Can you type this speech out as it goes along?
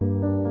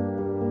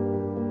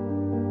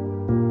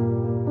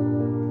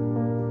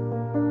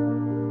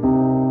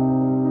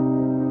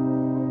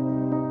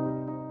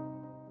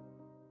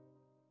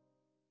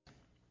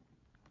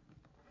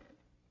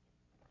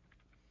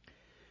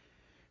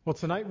Well,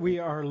 tonight we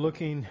are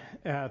looking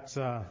at,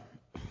 let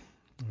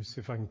me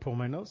see if I can pull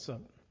my notes up.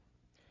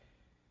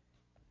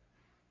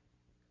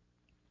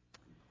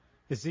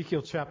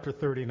 Ezekiel chapter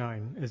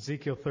 39.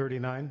 Ezekiel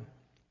 39.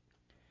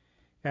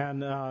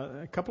 And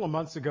a couple of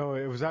months ago,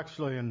 it was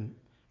actually in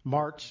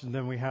March, and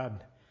then we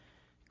had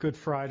Good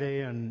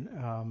Friday and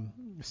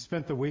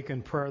spent the week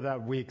in prayer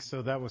that week.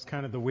 So that was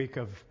kind of the week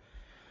of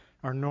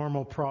our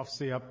normal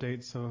prophecy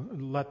update. So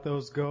let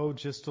those go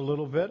just a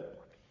little bit.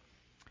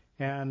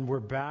 And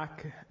we're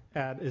back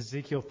at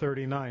Ezekiel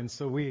 39.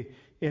 So we,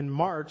 in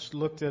March,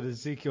 looked at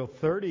Ezekiel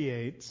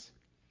 38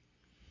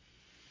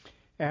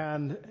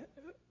 and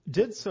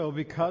did so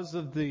because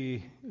of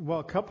a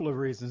couple of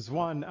reasons.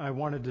 One, I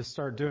wanted to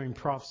start doing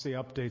prophecy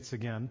updates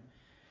again.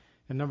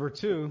 And number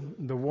two,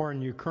 the war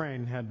in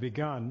Ukraine had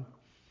begun.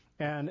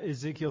 And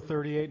Ezekiel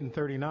 38 and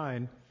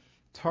 39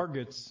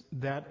 targets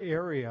that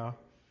area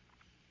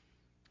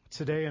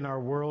today in our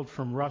world,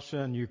 from Russia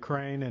and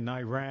Ukraine and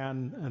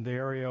Iran and the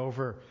area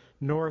over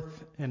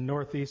north and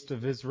northeast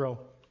of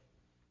Israel.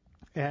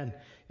 And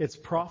it's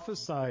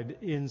prophesied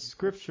in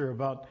Scripture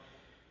about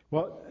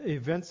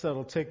events that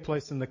will take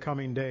place in the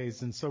coming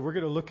days. And so we're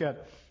going to look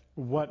at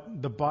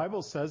what the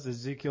Bible says,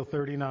 Ezekiel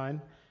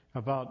 39,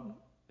 about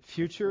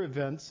future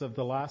events of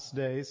the last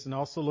days, and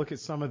also look at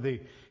some of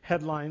the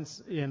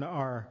headlines in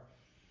our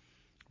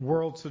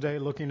world today,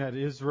 looking at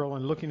Israel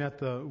and looking at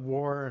the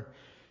war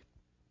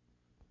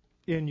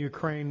in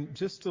Ukraine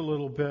just a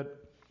little bit,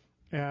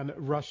 and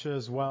Russia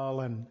as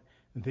well, and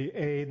the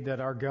aid that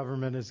our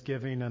government is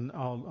giving, and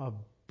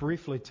I'll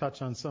briefly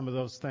touch on some of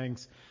those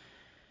things.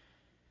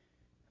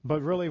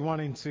 But really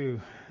wanting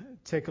to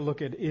take a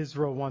look at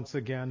Israel once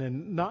again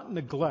and not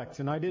neglect,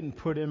 and I didn't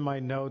put in my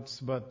notes,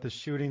 but the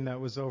shooting that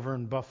was over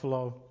in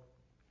Buffalo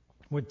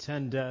with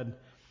 10 dead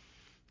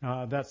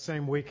that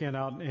same weekend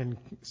out in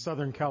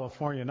Southern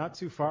California, not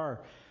too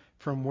far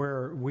from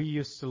where we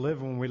used to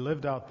live when we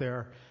lived out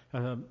there.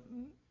 A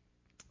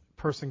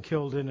person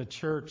killed in a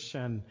church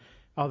and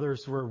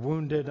others were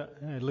wounded.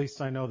 At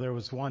least I know there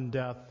was one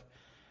death.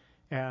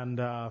 And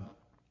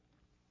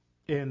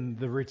in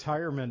the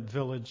retirement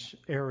village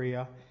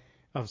area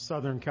of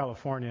Southern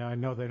California, I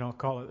know they don't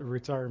call it a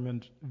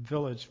retirement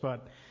village,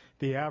 but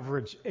the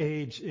average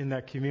age in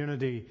that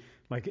community,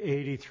 like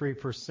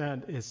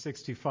 83%, is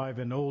 65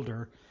 and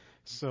older.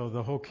 So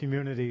the whole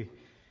community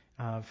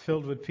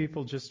filled with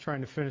people just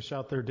trying to finish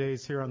out their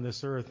days here on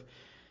this earth,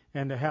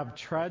 and to have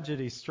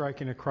tragedy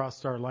striking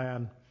across our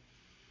land.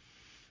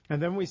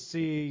 And then we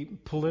see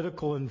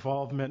political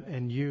involvement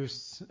and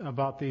use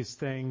about these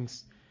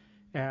things.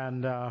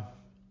 And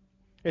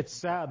it's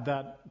sad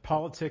that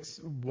politics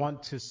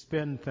want to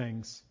spin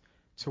things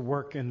to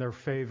work in their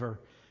favor.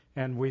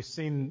 And we've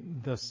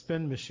seen the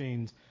spin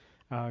machines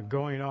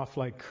going off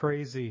like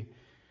crazy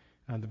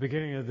at the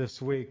beginning of this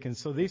week. And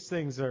so these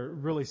things are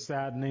really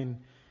saddening.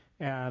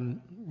 And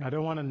I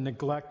don't want to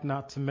neglect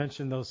not to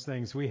mention those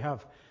things. We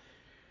have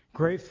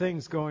great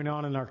things going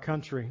on in our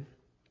country.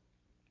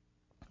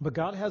 But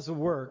God has a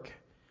work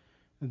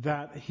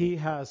that He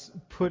has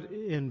put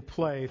in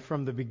play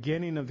from the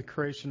beginning of the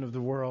creation of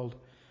the world,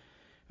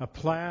 a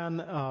plan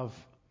of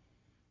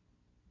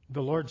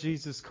the Lord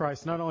Jesus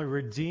Christ not only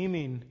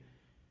redeeming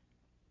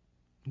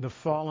the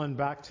fallen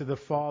back to the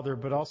Father,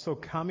 but also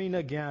coming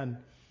again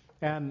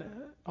and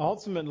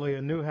ultimately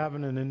a new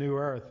heaven and a new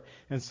earth.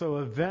 And so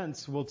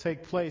events will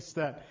take place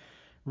that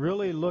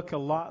really look a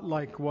lot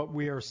like what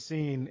we are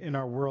seeing in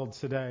our world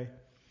today.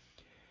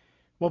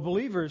 Well,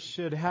 believers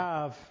should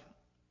have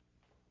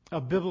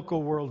a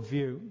biblical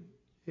worldview.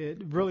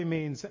 It really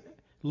means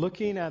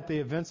looking at the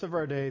events of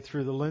our day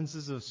through the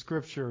lenses of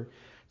Scripture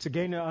to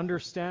gain an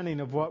understanding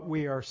of what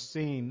we are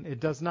seeing. It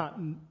does not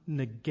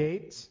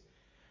negate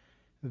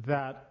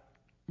that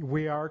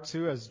we are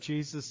to, as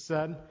Jesus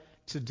said,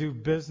 to do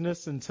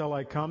business until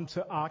I come,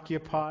 to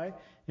occupy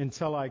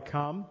until I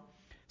come.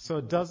 So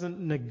it doesn't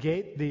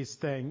negate these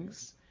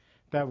things,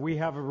 that we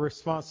have a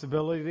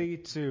responsibility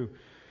to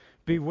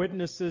be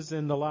witnesses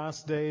in the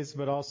last days,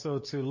 but also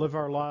to live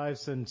our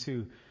lives and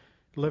to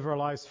live our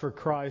lives for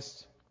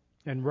Christ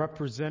and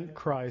represent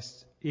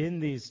Christ in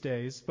these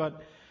days.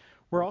 But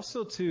we're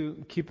also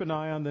to keep an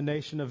eye on the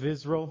nation of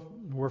Israel.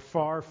 We're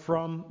far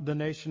from the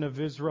nation of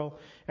Israel,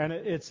 and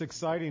it's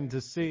exciting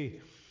to see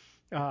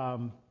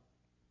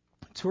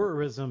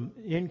tourism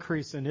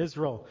increase in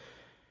Israel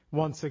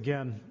once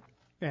again,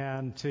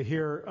 and to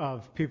hear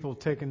of people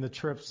taking the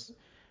trips.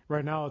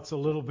 Right now it's a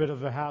little bit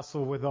of a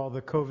hassle with all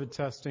the COVID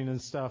testing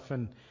and stuff,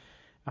 and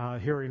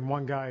hearing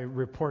one guy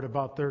report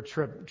about their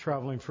trip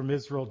traveling from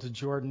Israel to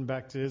Jordan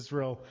back to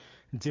Israel,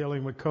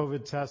 dealing with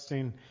COVID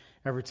testing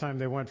every time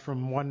they went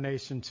from one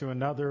nation to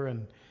another,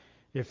 and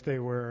if they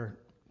were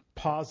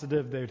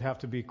positive they'd have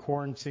to be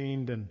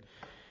quarantined, and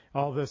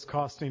all this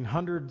costing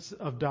hundreds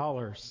of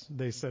dollars,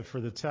 they said, for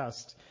the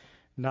test,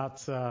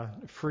 not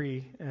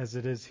free as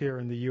it is here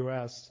in the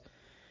U.S.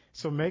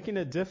 So making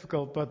it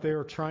difficult, but they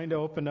were trying to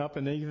open up.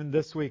 And even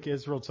this week,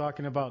 Israel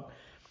talking about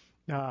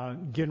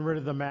getting rid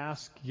of the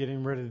mask,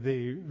 getting rid of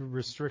the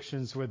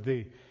restrictions with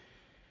the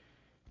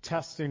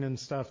testing and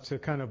stuff to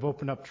kind of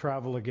open up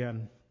travel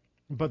again.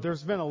 But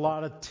there's been a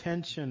lot of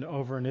tension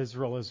over in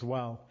Israel as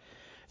well.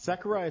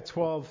 Zechariah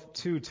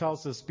 12:2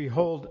 tells us,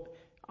 "Behold,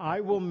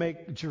 I will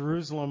make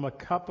Jerusalem a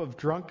cup of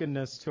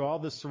drunkenness to all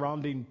the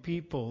surrounding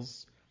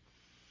peoples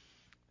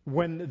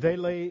when they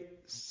lay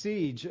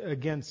siege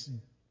against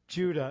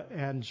Judah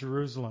and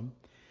Jerusalem."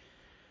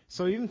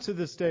 So even to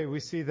this day, we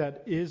see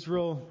that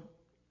Israel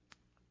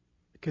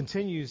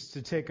continues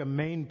to take a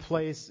main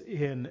place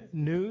in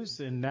news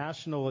and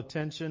national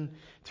attention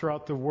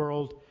throughout the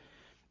world.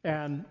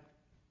 And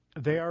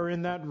they are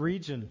in that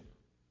region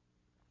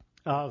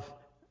of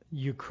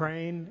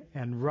Ukraine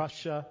and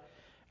Russia,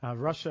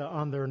 Russia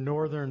on their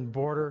northern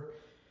border,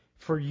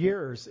 for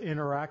years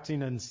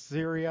interacting in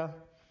Syria.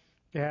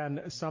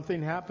 And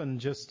something happened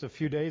just a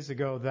few days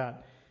ago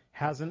that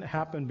hasn't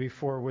happened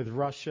before with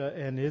Russia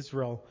and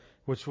Israel,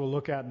 which we'll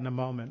look at in a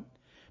moment.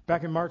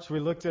 Back in March, we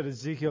looked at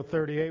Ezekiel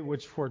 38,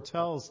 which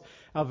foretells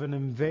of an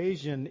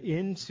invasion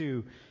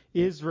into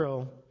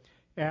Israel.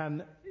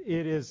 And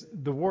it is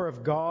the war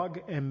of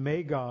Gog and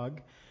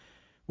Magog,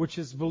 which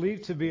is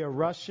believed to be a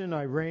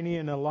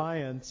Russian-Iranian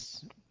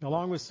alliance,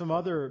 along with some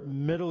other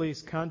Middle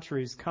East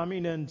countries,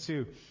 coming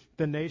into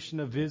the nation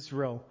of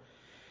Israel.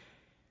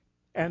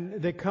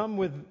 And they come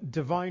with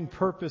divine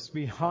purpose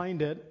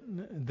behind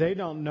it. They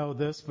don't know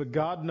this, but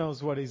God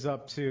knows what He's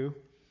up to.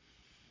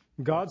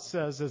 God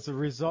says, as a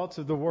result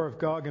of the war of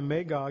Gog and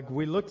Magog,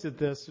 we looked at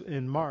this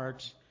in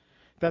March,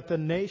 that the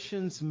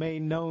nations may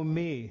know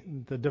me.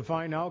 The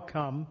divine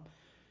outcome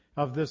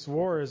of this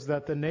war is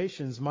that the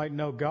nations might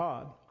know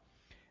God.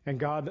 And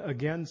God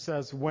again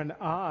says, "When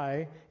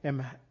I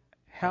am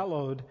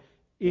hallowed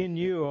in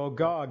you, O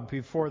Gog,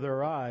 before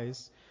their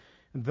eyes,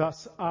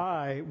 thus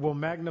I will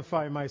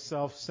magnify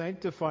myself,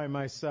 sanctify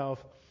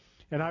myself,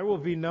 and I will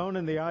be known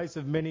in the eyes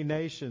of many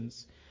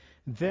nations.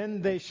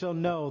 Then they shall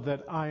know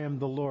that I am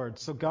the Lord."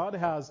 So God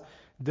has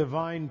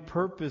divine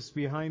purpose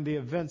behind the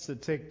events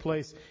that take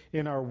place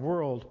in our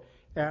world.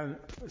 And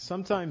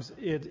sometimes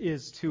it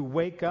is to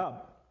wake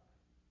up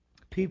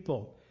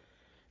people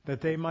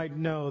that they might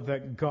know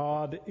that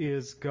God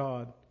is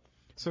God.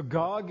 So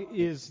Gog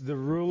is the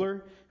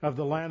ruler of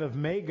the land of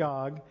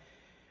Magog,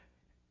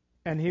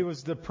 and he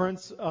was the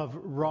prince of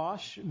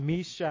Rosh,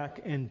 Meshach,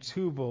 and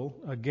Tubal.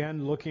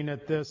 Again, looking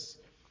at this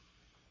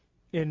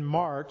in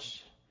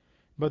March.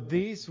 But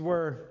these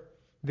were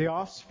the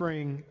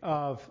offspring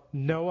of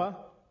Noah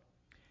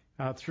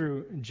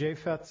through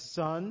Japheth's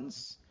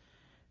sons,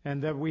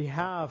 and that we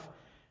have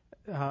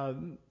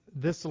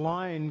this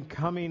line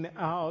coming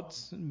out,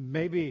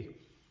 maybe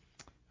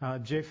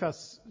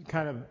Japheth's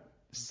kind of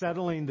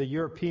settling the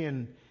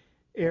European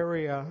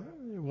area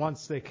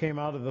once they came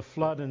out of the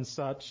flood and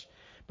such.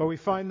 But we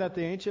find that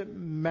the ancient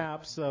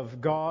maps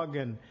of Gog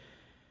and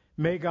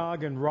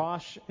Magog and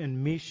Rosh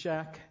and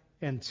Meshach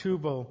and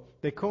Tubal,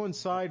 they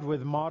coincide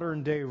with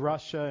modern-day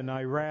Russia and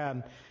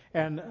Iran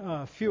and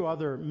a few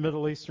other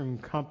Middle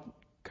Eastern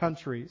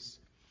countries,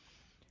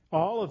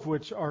 all of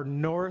which are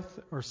north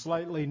or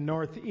slightly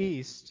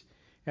northeast,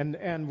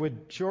 and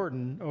with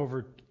Jordan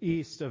over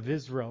east of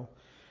Israel.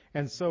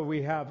 And so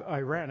we have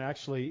Iran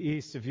actually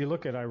east. If you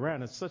look at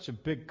Iran, it's such a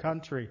big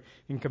country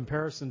in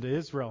comparison to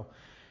Israel.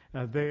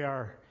 They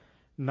are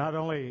not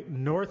only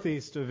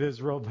northeast of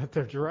Israel, but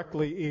they're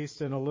directly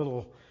east and a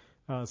little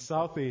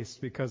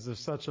southeast because they're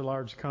such a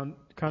large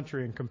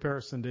country in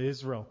comparison to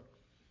Israel.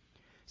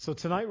 So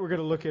tonight we're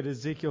going to look at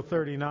Ezekiel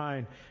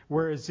 39,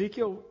 where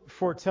Ezekiel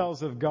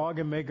foretells of Gog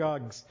and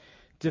Magog's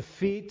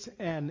defeat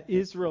and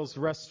Israel's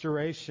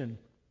restoration.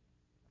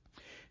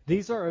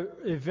 These are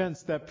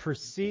events that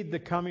precede the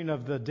coming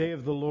of the day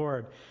of the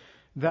Lord,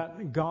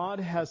 that God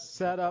has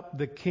set up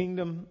the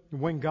kingdom,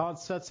 when God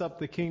sets up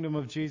the kingdom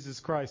of Jesus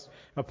Christ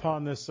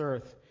upon this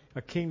earth,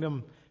 a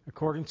kingdom,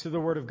 according to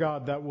the Word of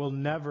God, that will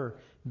never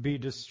be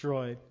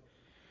destroyed.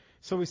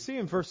 So we see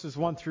in verses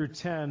 1 through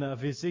 10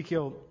 of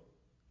Ezekiel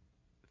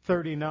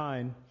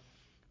 39,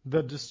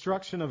 the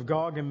destruction of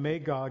Gog and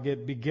Magog.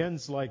 It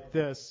begins like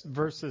this,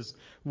 verses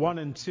 1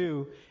 and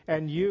 2.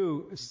 "And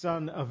you,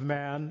 son of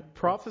man,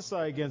 prophesy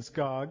against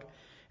Gog,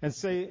 and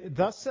say,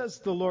 Thus says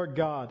the Lord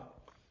God,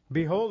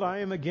 Behold, I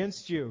am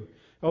against you,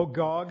 O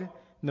Gog,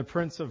 and the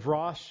prince of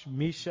Rosh,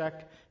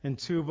 Meshach, and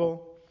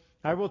Tubal.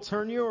 I will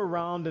turn you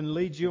around and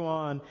lead you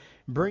on,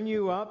 bring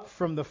you up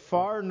from the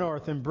far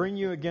north, and bring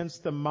you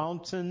against the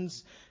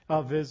mountains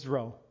of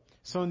Israel."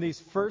 So in these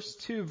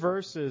first two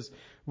verses,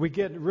 we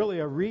get really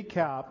a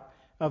recap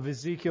of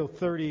Ezekiel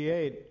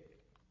 38,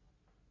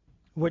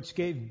 which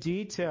gave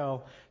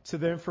detail to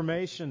the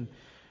information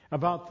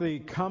about the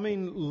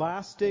coming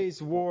last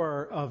days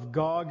war of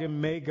Gog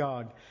and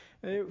Magog.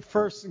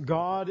 First,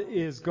 God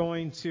is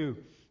going to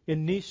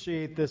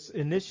initiate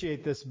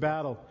this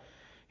battle.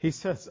 He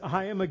says,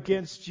 "I am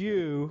against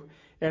you,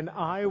 and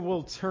I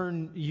will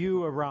turn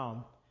you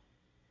around."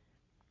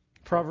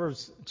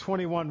 Proverbs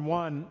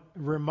 21:1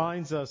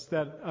 reminds us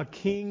that a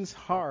king's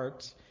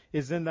heart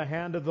is in the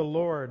hand of the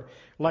Lord.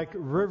 Like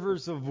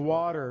rivers of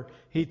water,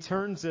 He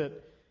turns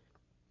it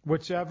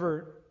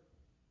wherever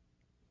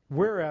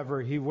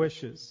He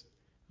wishes.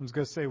 was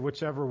going to say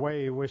whichever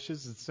way He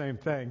wishes, it's the same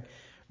thing.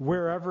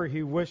 Wherever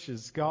He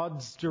wishes,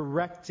 God's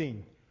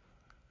directing.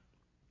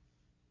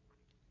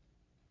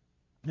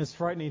 It's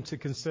frightening to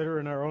consider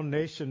in our own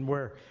nation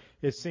where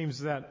it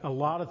seems that a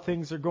lot of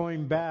things are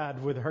going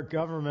bad with our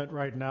government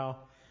right now.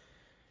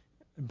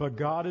 But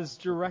God is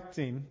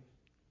directing.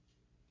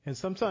 And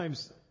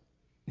sometimes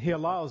He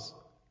allows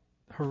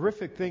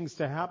horrific things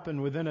to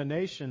happen within a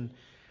nation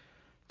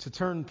to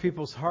turn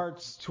people's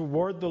hearts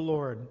toward the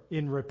Lord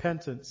in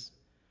repentance.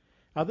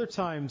 Other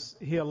times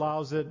He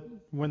allows it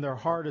when their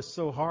heart is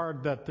so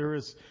hard that there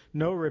is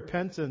no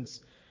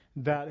repentance,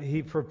 that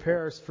He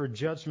prepares for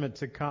judgment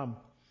to come.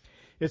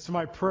 It's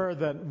my prayer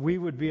that we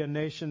would be a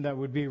nation that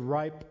would be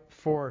ripe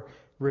for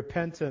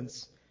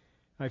repentance.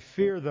 I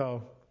fear,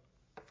 though,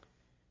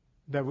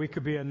 that we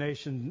could be a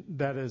nation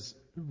that is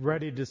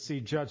ready to see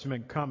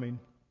judgment coming.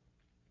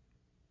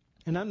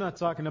 And I'm not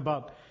talking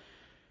about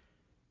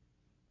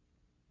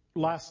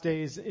last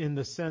days in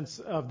the sense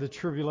of the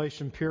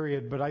tribulation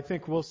period, but I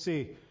think we'll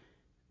see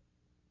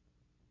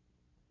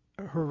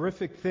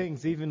horrific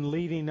things even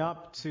leading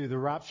up to the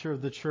rapture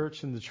of the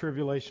church and the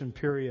tribulation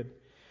period.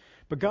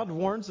 But God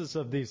warns us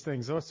of these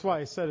things. That's why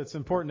I said it's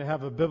important to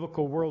have a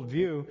biblical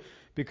worldview,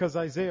 because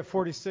Isaiah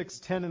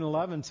 46:10 and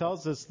 11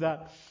 tells us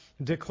that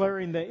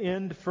declaring the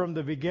end from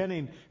the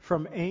beginning,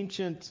 from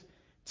ancient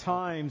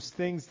times,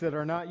 things that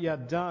are not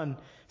yet done,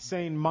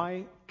 saying,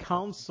 my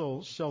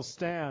counsel shall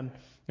stand,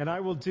 and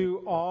I will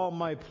do all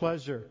my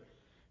pleasure,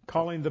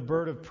 calling the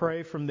bird of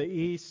prey from the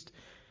east,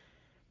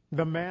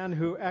 the man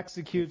who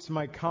executes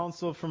my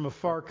counsel from a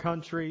far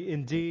country.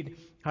 Indeed,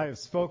 I have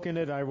spoken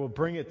it, I will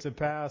bring it to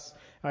pass.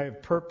 I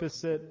have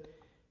purposed it,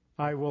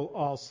 I will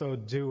also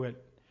do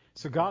it.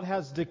 So God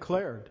has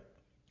declared.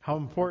 How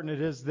important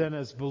it is then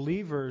as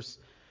believers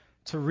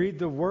to read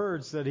the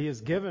words that He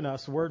has given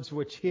us, words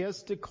which He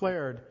has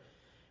declared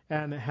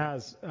and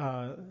has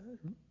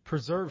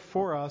preserved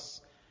for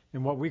us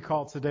in what we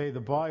call today the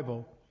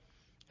Bible,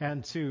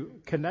 and to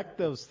connect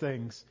those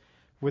things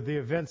with the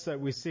events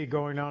that we see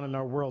going on in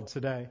our world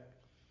today.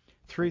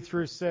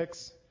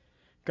 3-6,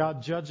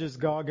 God judges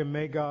Gog and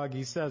Magog.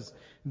 He says,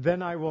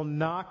 then I will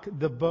knock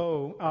the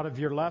bow out of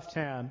your left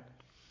hand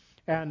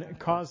and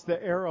cause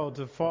the arrow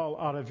to fall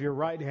out of your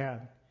right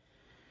hand.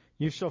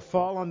 You shall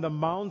fall on the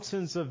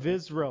mountains of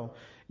Israel,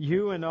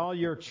 you and all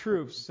your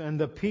troops and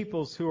the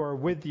peoples who are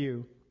with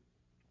you.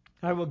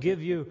 I will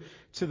give you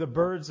to the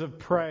birds of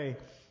prey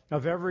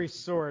of every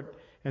sort,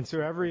 and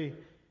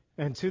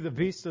to the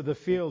beasts of the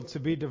field to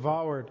be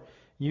devoured.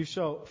 You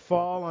shall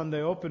fall on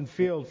the open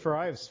field, for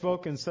I have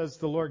spoken, says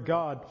the Lord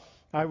God.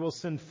 I will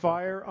send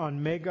fire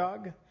on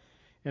Magog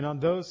and on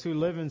those who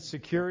live in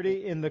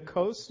security in the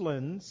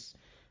coastlands.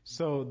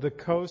 So the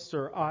coast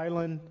or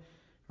island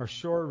or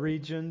shore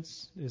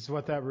regions is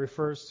what that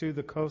refers to,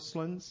 the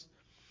coastlands.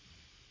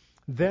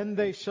 Then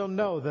they shall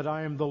know that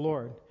I am the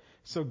Lord.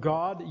 So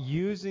God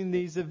using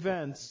these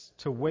events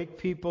to wake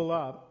people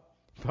up,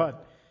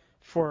 but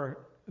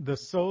for the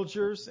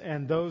soldiers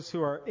and those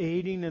who are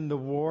aiding in the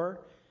war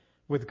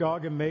with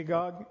Gog and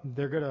Magog,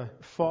 they're going to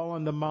fall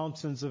on the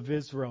mountains of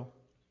Israel.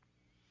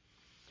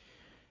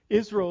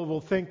 Israel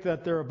will think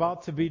that they're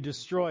about to be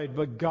destroyed,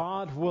 but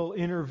God will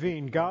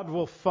intervene. God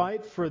will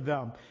fight for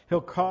them. He'll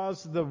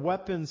cause the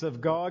weapons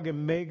of Gog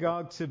and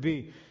Magog to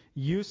be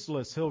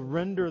useless. He'll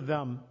render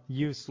them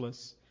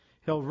useless.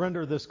 He'll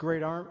render this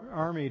great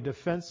army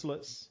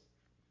defenseless.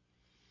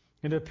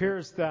 It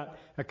appears that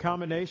a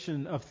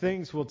combination of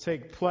things will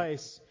take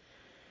place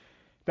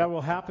that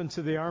will happen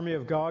to the army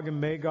of Gog and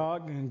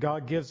Magog, and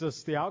God gives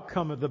us the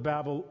outcome of the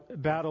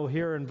battle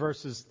here in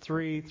verses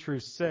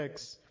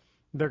 3-6.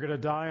 They're going to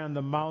die on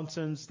the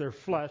mountains. Their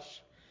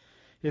flesh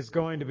is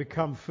going to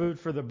become food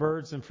for the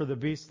birds and for the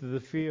beasts of the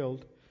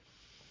field.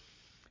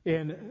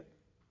 In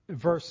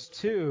verse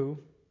 2,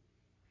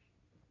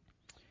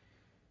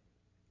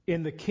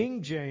 in the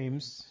King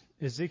James,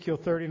 Ezekiel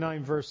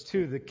 39 verse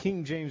 2, the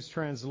King James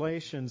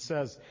translation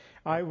says,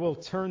 I will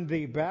turn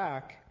thee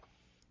back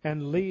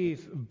and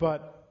leave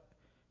but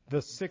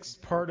the sixth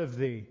part of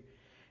thee.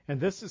 And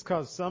this has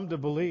caused some to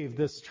believe,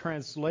 this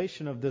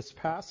translation of this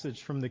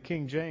passage from the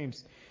King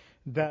James,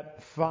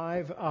 that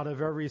 5 out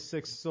of every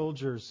 6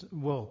 soldiers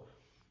will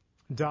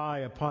die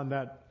upon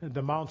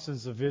the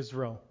mountains of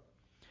Israel.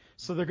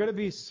 So they're going to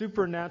be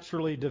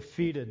supernaturally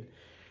defeated.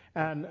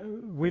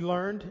 And we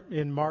learned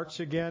in March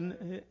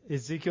again,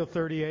 Ezekiel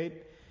 38,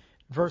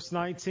 verse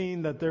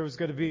 19, that there was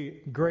going to be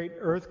great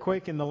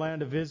earthquake in the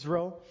land of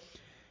Israel.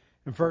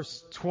 In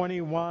verse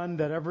 21,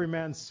 that every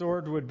man's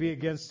sword would be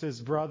against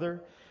his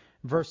brother.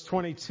 Verse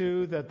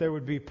 22, that there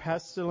would be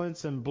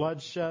pestilence and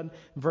bloodshed.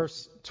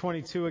 Verse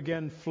 22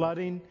 again,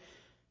 flooding,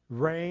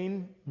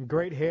 rain,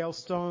 great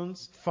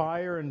hailstones,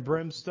 fire and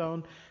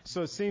brimstone.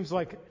 So it seems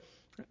like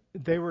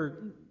they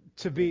were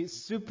to be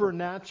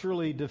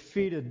supernaturally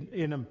defeated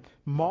in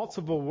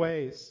multiple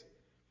ways.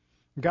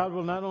 God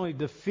will not only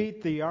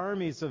defeat the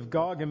armies of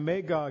Gog and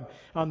Magog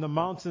on the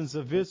mountains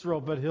of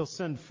Israel, but He'll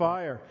send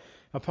fire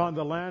upon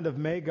the land of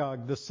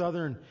Magog, the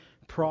southern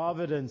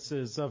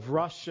provinces of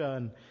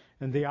Russia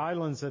and the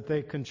islands that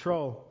they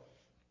control.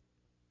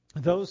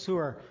 Those who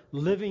are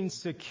living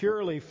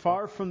securely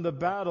far from the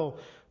battle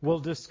will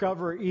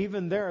discover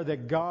even there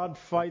that God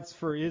fights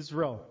for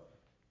Israel.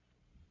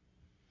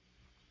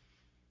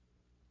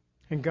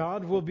 And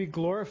God will be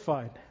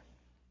glorified.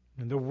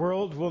 And the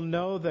world will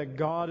know that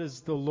God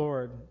is the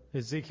Lord.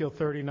 Ezekiel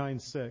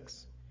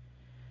 39:6.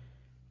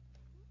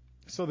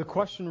 So the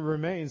question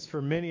remains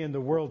for many in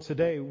the world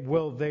today,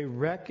 will they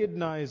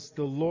recognize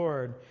the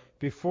Lord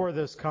before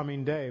this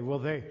coming day? Will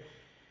they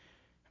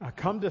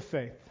come to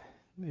faith?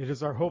 It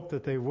is our hope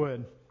that they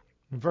would.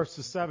 In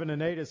verses 7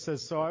 and 8 it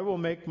says, "So I will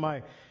make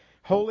my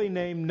holy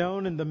name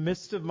known in the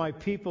midst of my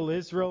people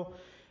Israel.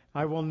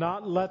 I will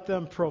not let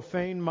them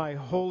profane my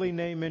holy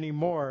name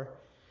anymore.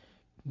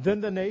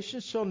 Then the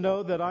nations shall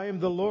know that I am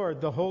the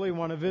Lord, the Holy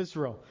One of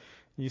Israel."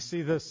 You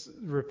see this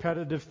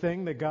repetitive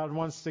thing that God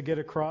wants to get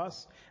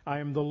across? I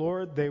am the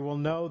Lord. They will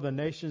know. The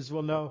nations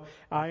will know.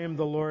 I am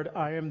the Lord.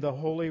 I am the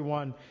Holy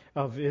One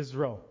of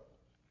Israel.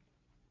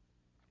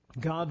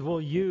 God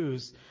will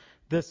use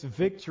this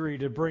victory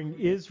to bring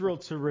Israel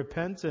to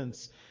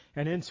repentance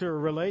and into a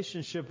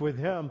relationship with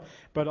Him,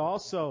 but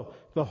also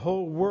the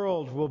whole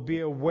world will be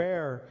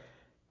aware,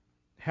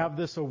 have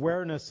this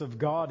awareness of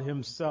God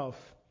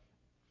Himself.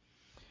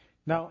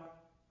 Now,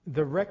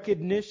 the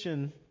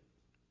recognition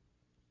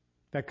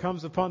that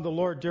comes upon the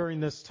Lord during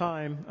this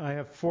time, I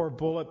have 4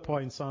 bullet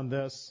points on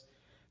this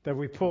that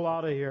we pull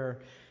out of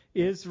here.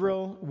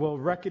 Israel will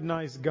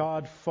recognize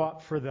God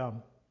fought for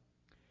them.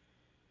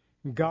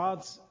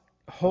 God's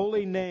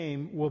holy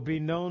name will be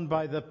known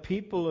by the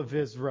people of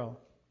Israel.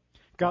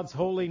 God's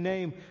holy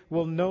name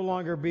will no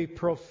longer be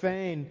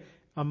profane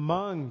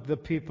among the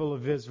people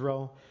of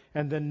Israel,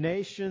 and the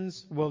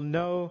nations will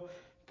know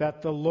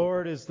that the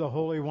Lord is the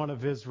Holy One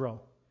of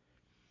Israel.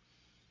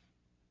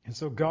 And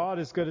so God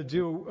is going to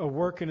do a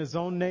work in His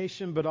own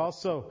nation, but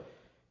also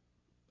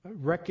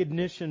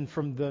recognition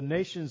from the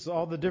nations,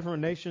 all the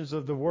different nations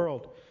of the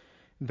world,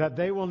 that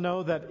they will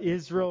know that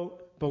Israel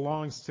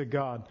belongs to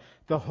God.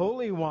 The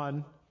Holy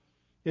One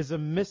is a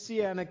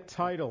messianic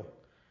title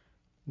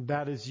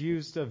that is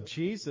used of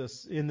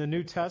Jesus. In the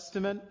New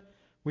Testament,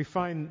 we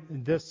find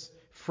this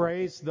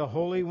phrase, the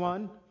Holy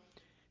One,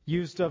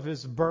 used of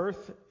His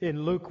birth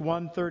in Luke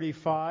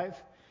 1:35.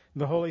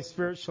 The Holy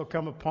Spirit shall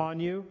come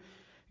upon you.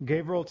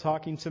 Gabriel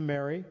talking to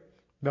Mary.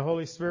 The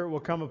Holy Spirit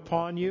will come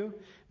upon you.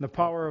 The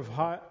power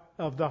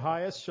of the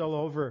highest shall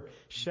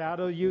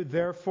overshadow you.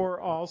 Therefore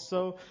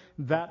also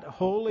that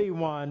Holy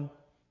One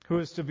who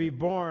is to be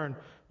born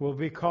will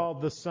be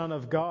called the Son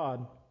of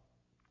God.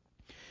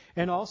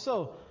 And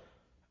also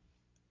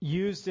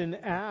used in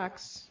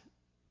Acts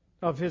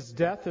of His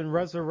death and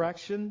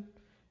resurrection,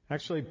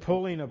 actually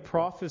pulling a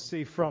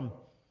prophecy from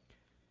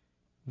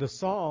the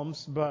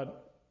Psalms,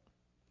 but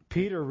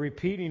Peter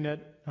repeating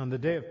it on the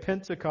day of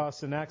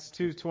Pentecost in Acts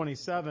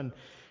 2:27,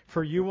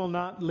 "For you will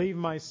not leave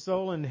my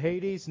soul in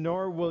Hades,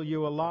 nor will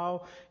you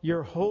allow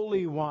your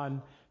Holy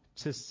One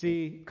to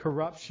see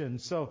corruption."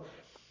 So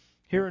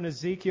here in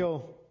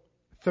Ezekiel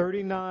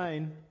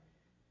 39,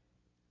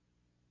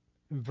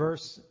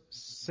 verse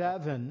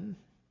 7,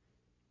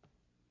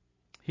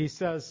 he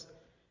says,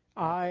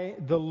 "I,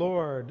 the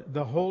Lord,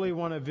 the Holy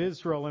One of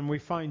Israel." And we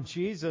find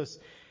Jesus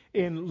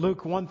in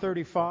Luke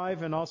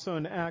 1:35 and also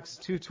in Acts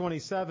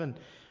 2:27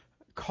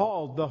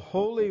 called the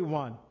Holy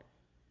One,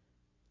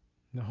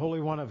 the Holy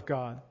One of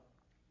God.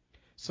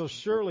 So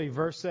surely,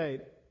 verse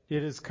 8,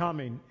 "It is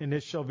coming, and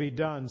it shall be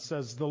done,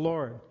 says the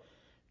Lord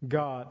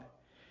God.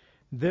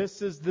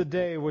 This is the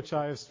day which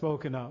I have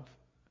spoken of."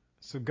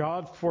 So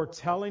God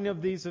foretelling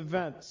of these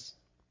events.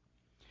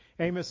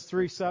 Amos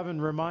 3:7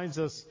 reminds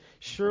us,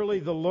 "Surely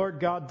the Lord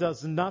God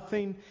does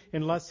nothing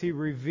unless He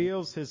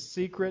reveals His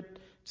secret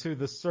to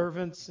the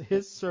servants,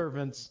 His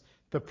servants,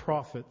 the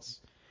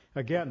prophets."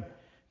 Again,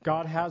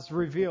 God has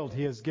revealed.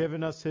 He has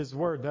given us His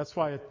Word. That's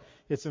why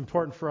it's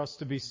important for us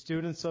to be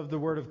students of the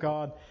Word of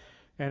God.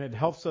 And it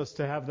helps us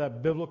to have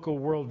that biblical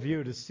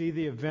worldview, to see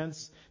the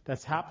events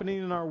that's happening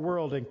in our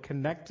world and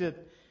connect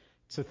it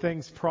to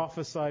things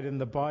prophesied in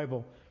the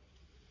Bible.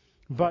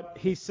 But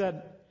He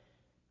said,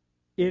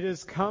 "It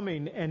is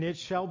coming and it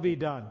shall be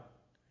done."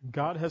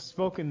 God has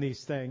spoken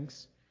these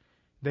things.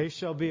 They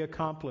shall be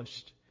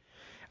accomplished.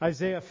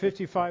 Isaiah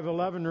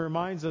 55:11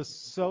 reminds us,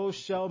 "So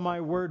shall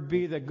my word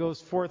be that goes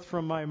forth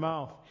from my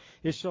mouth.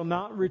 It shall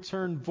not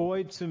return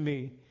void to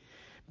me,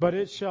 but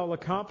it shall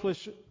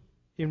accomplish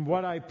in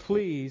what I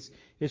please.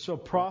 It shall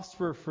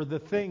prosper for the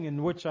thing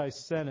in which I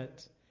sent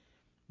it."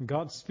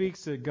 God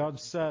speaks it, God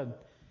said,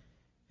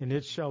 and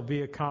it shall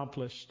be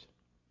accomplished.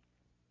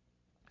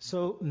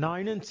 So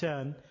 9 and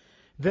 10,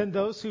 "Then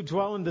those who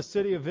dwell in the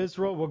city of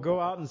Israel will go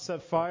out and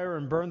set fire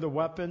and burn the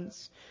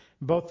weapons,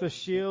 both the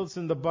shields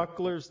and the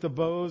bucklers, the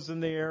bows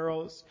and the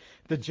arrows,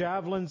 the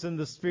javelins and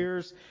the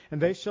spears,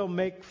 and they shall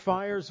make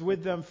fires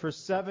with them for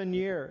 7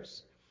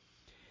 years.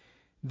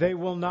 They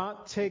will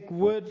not take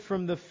wood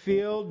from the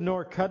field,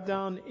 nor cut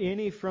down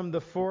any from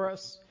the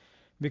forest,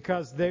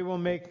 because they will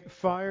make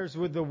fires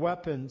with the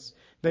weapons.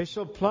 They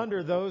shall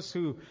plunder those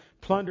who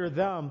plunder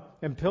them,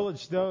 and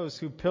pillage those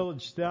who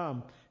pillage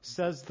them,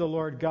 says the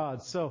Lord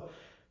God." So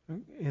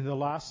in the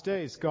last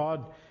days,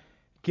 God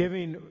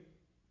giving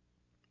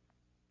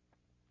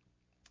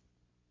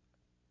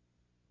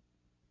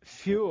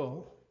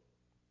fuel,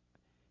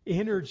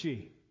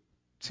 energy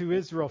to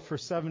Israel for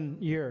 7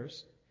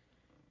 years.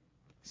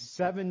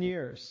 7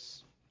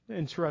 years.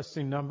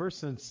 Interesting number,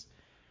 since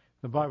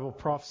the Bible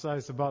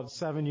prophesies about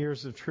 7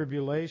 years of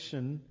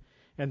tribulation,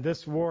 and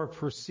this war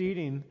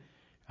proceeding,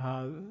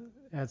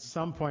 at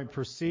some point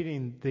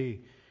preceding the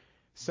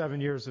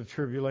 7 years of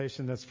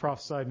tribulation that's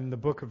prophesied in the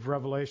book of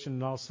Revelation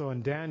and also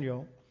in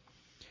Daniel.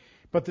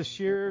 But the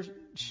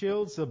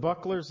shields, the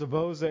bucklers, the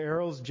bows, the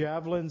arrows,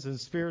 javelins, and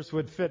spears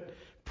would fit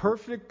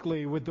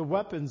perfectly with the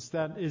weapons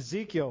that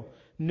Ezekiel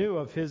knew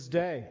of his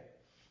day.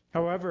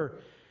 However,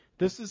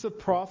 this is a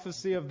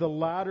prophecy of the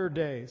latter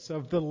days,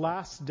 of the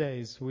last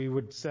days, we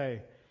would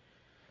say.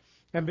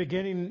 And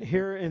beginning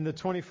here in the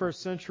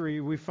 21st century,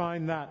 we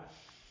find that,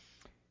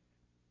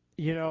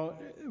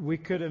 we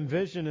could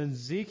envision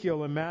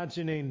Ezekiel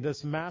imagining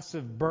this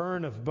massive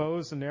burn of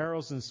bows and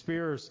arrows and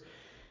spears,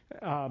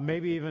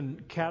 maybe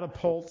even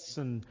catapults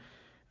and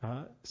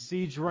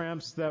siege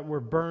ramps that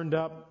were burned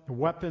up,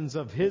 weapons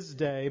of his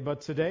day.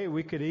 But today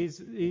we could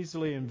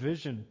easily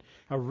envision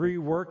a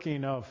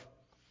reworking of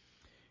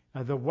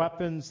the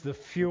weapons, the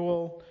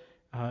fuel,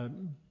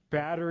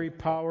 battery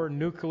power,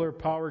 nuclear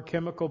power,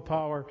 chemical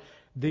power,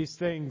 these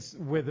things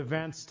with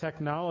advanced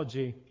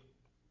technology,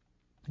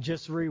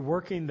 just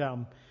reworking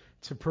them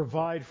to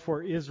provide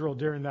for Israel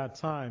during that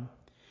time.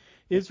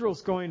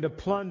 Israel's going to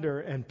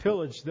plunder and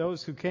pillage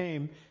those who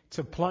came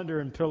to plunder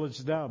and pillage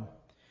them.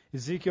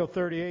 Ezekiel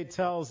 38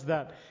 tells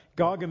that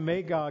Gog and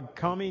Magog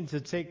coming to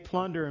take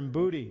plunder and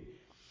booty,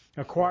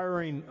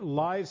 acquiring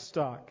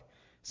livestock,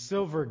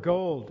 silver,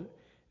 gold,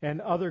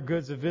 and other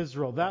goods of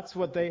Israel. That's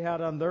what they had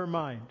on their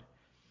mind.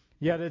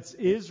 Yet it's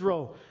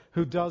Israel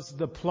who does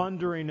the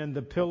plundering and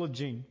the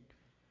pillaging.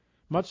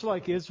 Much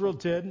like Israel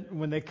did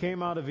when they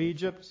came out of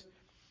Egypt,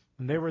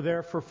 and they were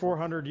there for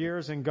 400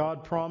 years, and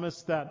God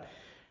promised that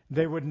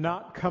they would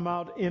not come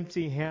out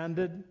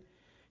empty-handed.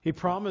 He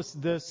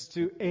promised this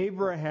to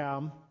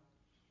Abraham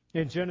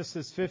in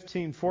Genesis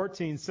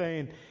 15:14,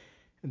 saying,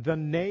 "The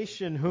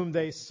nation whom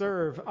they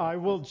serve I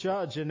will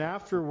judge, and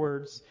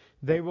afterwards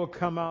they will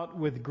come out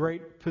with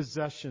great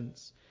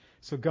possessions."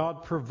 So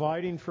God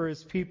providing for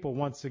his people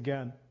once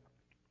again.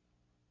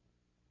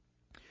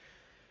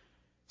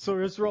 So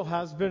Israel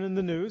has been in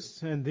the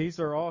news, and these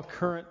are all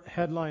current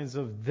headlines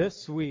of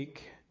this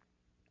week.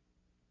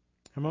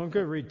 I'm only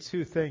going to read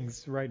two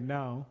things right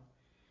now.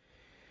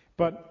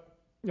 But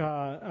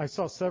I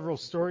saw several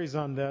stories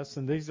on this,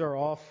 and these are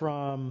all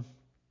from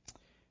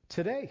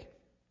today.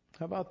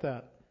 How about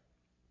that?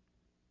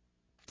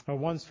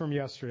 One's from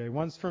yesterday.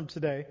 One's from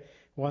today.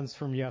 One's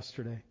from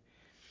yesterday.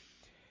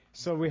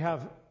 So we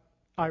have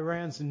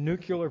Iran's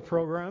nuclear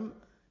program,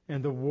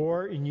 and the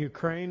war in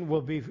Ukraine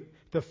will be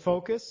the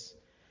focus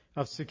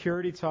of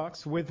security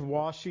talks with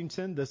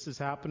Washington. This is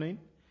happening.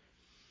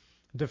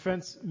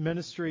 Defense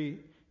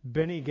Ministry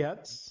Benny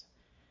Getz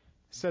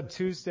said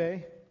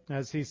Tuesday,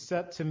 as he's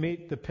set to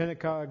meet the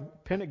Pentagon,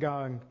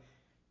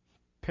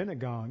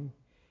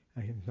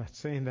 I'm not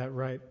saying that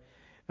right,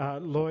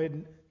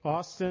 Lloyd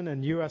Austin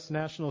and U.S.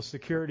 National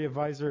Security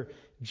Advisor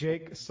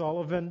Jake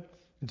Sullivan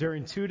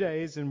during 2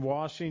 days in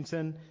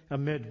Washington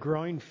amid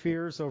growing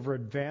fears over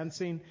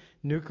advancing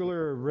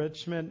nuclear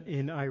enrichment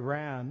in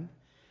Iran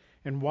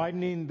and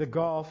widening the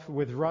Gulf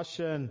with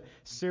Russia and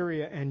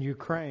Syria and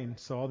Ukraine.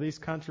 So all these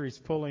countries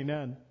pulling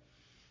in.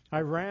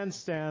 Iran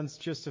stands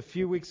just a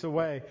few weeks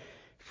away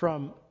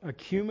from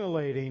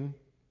accumulating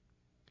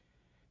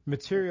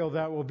material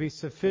that will be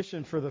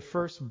sufficient for the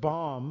first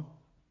bomb.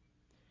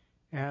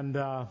 And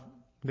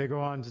they go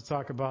on to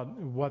talk about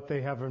what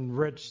they have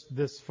enriched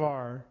this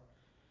far.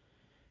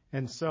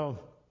 And so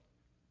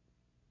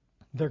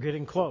they're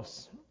getting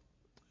close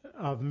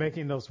of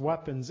making those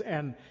weapons.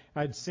 And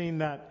I'd seen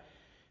that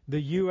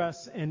the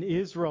U.S. and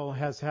Israel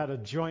has had a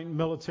joint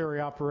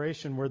military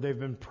operation where they've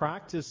been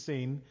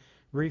practicing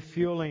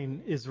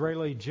refueling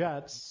Israeli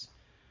jets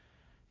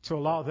to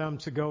allow them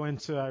to go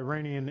into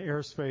Iranian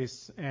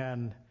airspace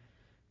and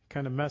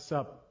kind of mess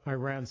up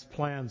Iran's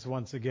plans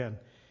once again.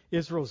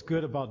 Israel's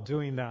good about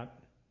doing that.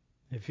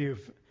 If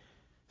you've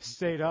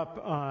stayed up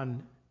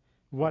on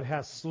what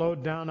has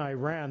slowed down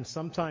Iran,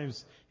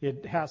 sometimes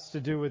it has to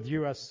do with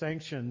U.S.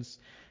 sanctions.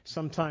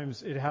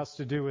 Sometimes it has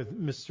to do with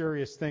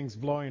mysterious things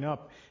blowing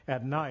up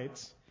at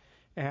night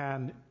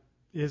and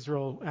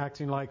Israel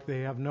acting like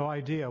they have no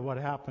idea what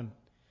happened.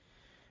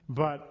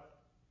 But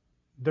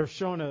they're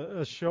showing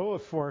a show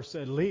of force,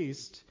 at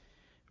least,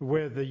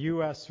 with the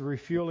U.S.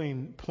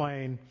 refueling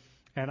plane.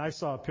 And I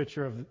saw a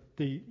picture of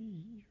the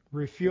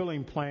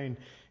refueling plane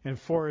and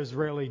 4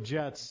 Israeli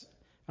jets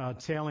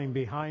tailing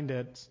behind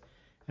it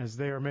as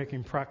they are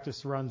making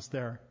practice runs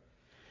there.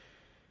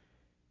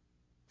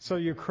 So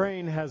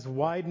Ukraine has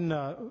opened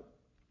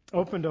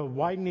a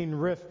widening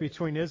rift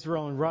between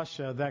Israel and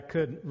Russia that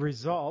could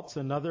result,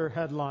 another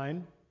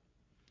headline,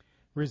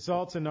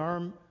 result in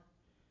armed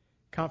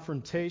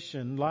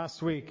confrontation.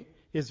 Last week,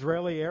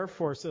 Israeli Air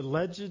Force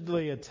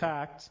allegedly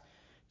attacked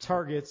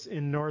targets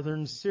in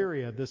northern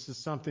Syria. This is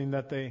something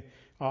that they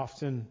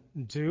often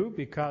do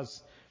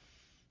because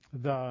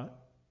the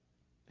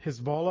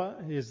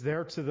Hezbollah is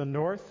there to the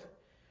north,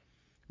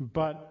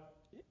 but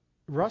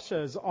Russia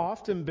has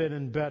often been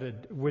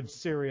embedded with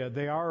Syria.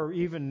 They are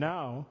even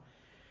now.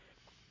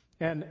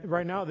 And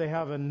right now they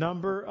have a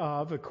number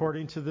of,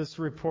 according to this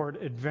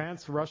report,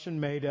 advanced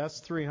Russian-made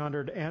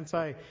S-300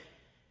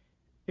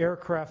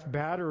 anti-aircraft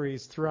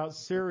batteries throughout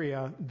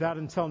Syria that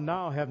until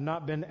now have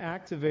not been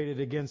activated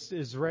against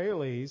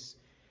Israelis.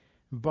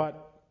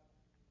 But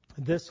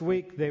this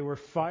week they were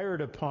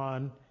fired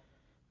upon,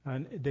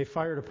 and they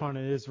fired upon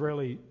an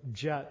Israeli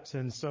jet.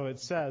 And so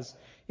it says,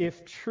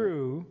 if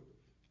true,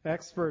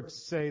 experts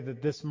say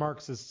that this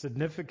marks a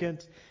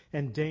significant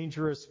and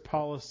dangerous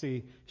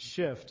policy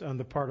shift on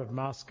the part of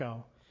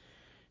Moscow.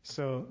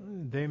 So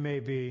they've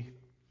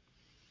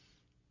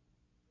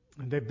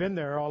been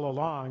there all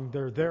along.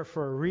 They're there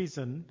for a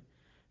reason.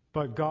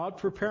 But God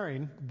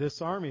preparing this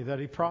army that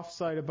he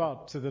prophesied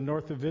about to the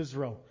north of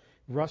Israel,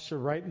 Russia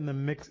right in the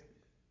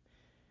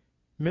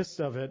midst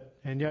of it,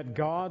 and yet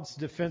God's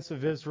defense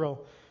of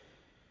Israel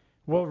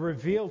will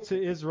reveal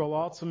to Israel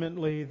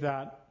ultimately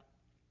that,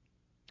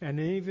 and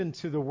even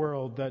to the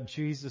world, that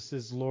Jesus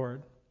is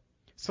Lord.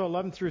 So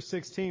 11 through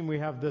 16, we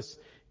have this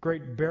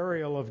great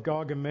burial of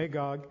Gog and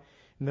Magog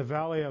in the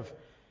valley of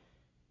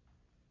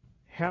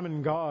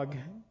Hamon Gog.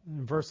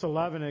 In verse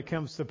 11, it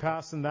comes to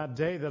pass in that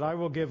day that I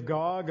will give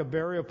Gog a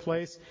burial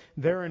place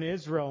there in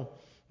Israel,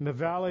 in the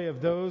valley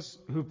of those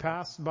who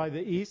pass by the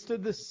east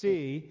of the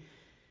sea,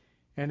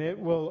 and it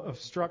will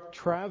obstruct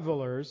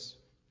travelers,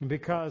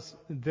 because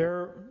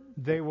there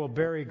they will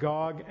bury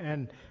Gog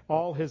and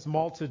all his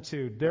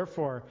multitude.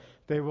 Therefore,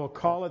 they will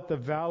call it the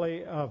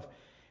valley of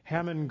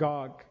Hamon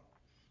Gog.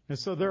 And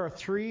so there are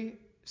three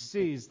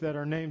seas that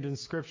are named in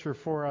Scripture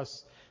for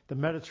us: the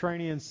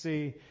Mediterranean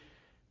Sea,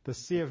 the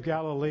Sea of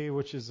Galilee,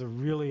 which is a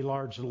really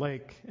large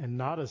lake and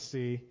not a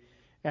sea,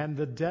 and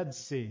the Dead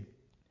Sea.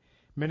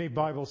 Many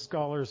Bible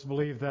scholars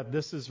believe that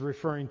this is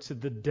referring to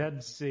the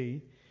Dead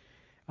Sea.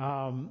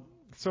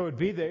 So it would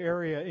be the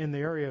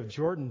area of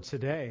Jordan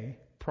today,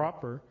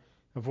 proper,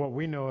 of what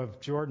we know of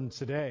Jordan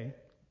today.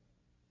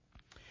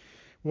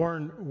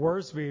 Warren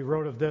Worsby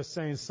wrote of this,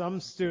 saying,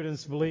 some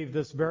students believe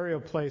this burial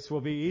place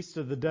will be east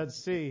of the Dead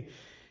Sea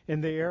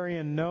in the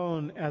area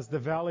known as the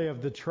Valley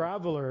of the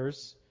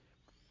Travelers,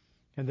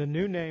 and the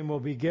new name will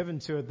be given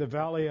to it, the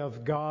Valley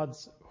of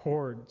God's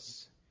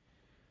Hordes.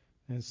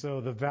 And so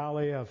the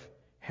Valley of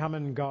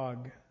Hamon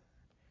Gog.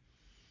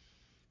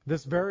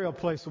 This burial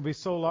place will be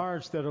so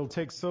large that it will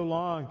take so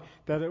long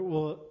that it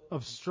will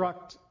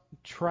obstruct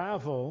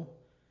travel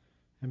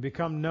and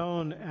become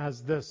known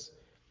as this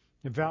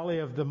Valley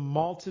of the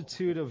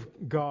Multitude of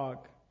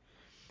Gog.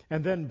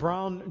 And then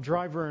Brown,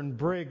 Driver, and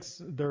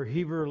Briggs, their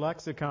Hebrew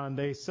lexicon,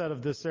 they said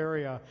of this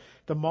area,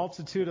 the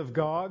multitude of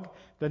Gog,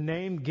 the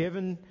name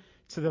given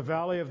to the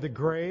Valley of the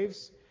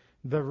Graves,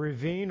 the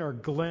ravine or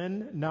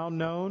glen, now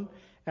known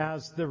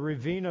as the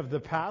ravine of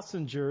the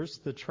passengers,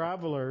 the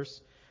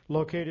travelers,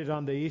 located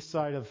on the east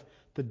side of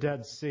the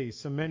Dead Sea.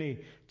 So many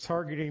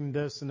targeting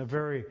this in a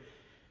very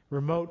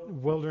remote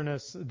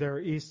wilderness there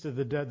east of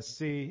the Dead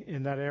Sea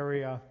in that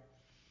area.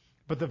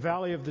 But the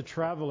Valley of the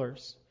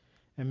Travelers,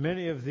 and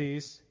many of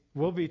these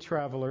will be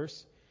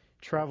travelers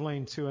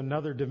traveling to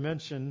another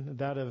dimension,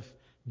 that of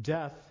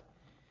death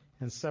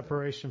and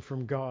separation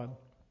from God.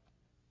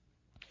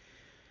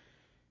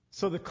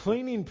 So the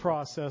cleaning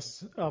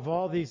process of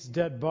all these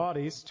dead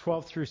bodies,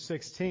 12 through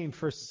 16,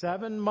 for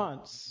 7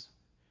 months,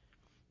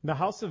 the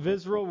house of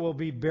Israel will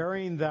be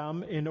burying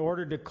them in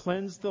order to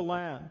cleanse the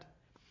land.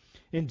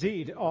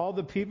 Indeed, all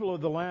the people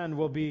of the land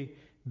will be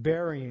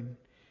burying,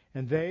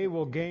 and they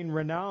will gain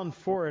renown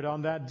for it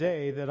on that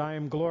day that I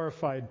am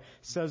glorified,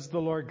 says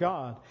the Lord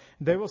God.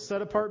 They will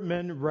set apart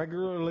men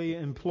regularly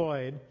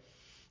employed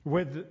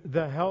with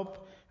the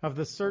help of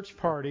the search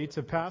party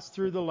to pass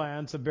through the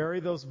land to bury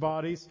those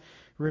bodies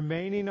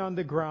remaining on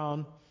the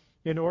ground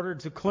in order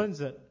to cleanse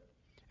it.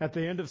 At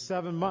the end of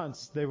 7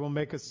 months, they will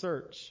make a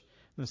search.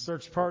 The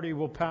search party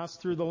will pass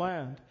through the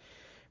land.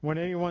 When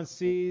anyone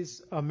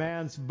sees a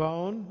man's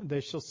bone,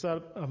 they shall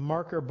set a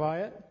marker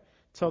by it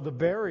till the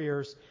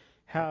buriers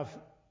have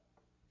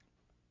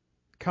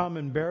come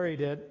and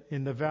buried it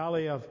in the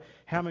valley of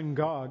Hamon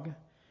Gog.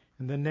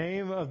 And the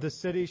name of the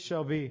city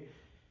shall be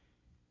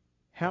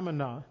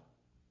Hamanah,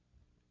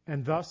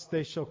 and thus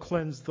they shall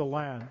cleanse the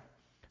land.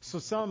 So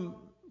some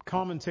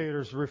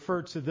commentators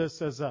refer to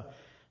this as a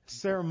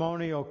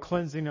ceremonial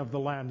cleansing of the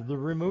land, the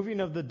removing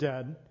of the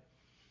dead,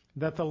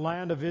 that the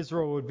land of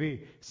Israel would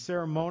be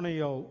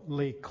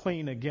ceremonially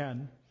clean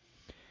again.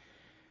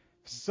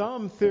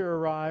 Some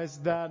theorize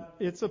that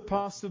it's a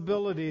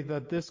possibility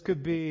that this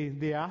could be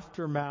the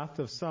aftermath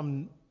of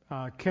some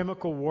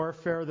chemical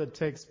warfare that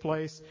takes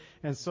place,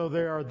 and so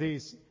there are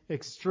these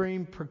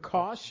extreme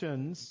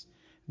precautions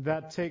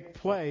that take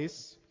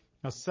place,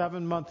 a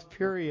 7-month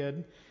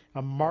period,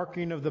 a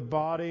marking of the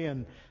body,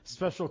 and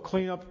special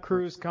cleanup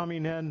crews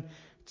coming in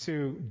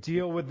to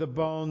deal with the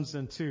bones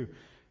and to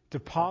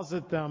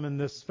deposit them in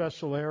this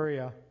special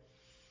area.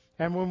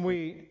 And when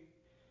we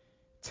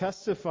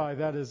testify,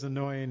 that is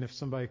annoying. If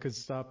somebody could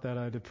stop that,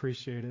 I'd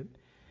appreciate it.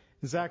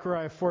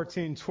 Zechariah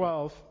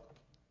 14:12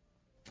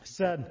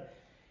 said,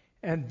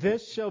 "And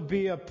this shall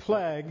be a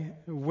plague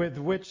with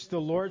which the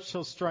Lord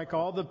shall strike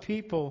all the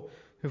people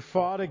who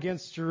fought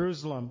against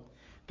Jerusalem.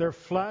 Their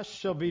flesh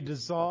shall be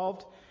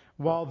dissolved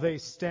while they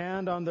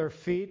stand on their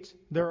feet.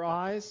 Their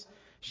eyes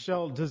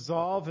shall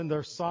dissolve in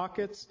their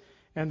sockets,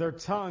 and their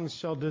tongues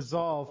shall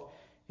dissolve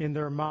in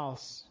their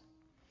mouths."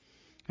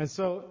 And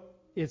so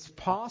it's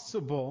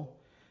possible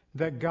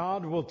that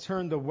God will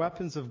turn the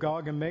weapons of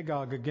Gog and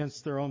Magog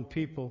against their own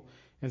people.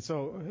 And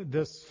so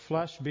this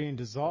flesh being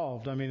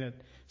dissolved, I mean, it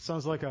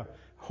sounds like a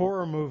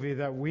horror movie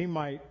that we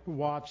might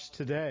watch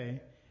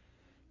today,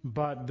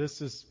 but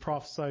this is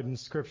prophesied in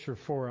Scripture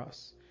for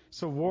us.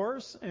 So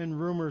wars and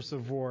rumors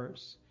of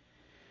wars.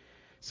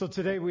 So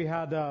today we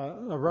had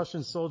a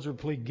Russian soldier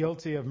plead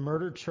guilty of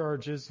murder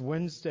charges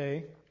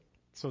Wednesday.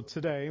 So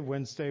today,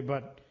 Wednesday,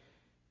 but,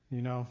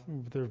 you know,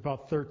 there's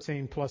about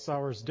 13 plus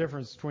hours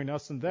difference between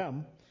us and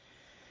them.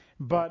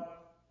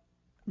 But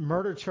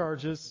murder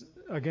charges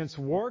against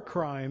war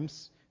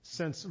crimes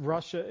since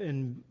Russia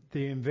in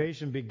the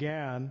invasion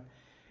began,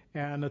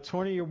 and a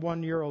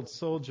 21-year-old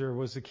soldier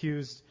was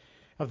accused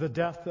of the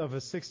death of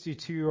a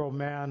 62-year-old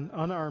man,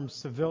 unarmed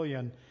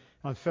civilian,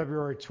 on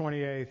February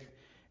 28th,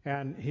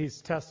 and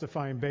he's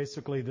testifying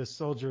basically, this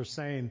soldier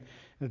saying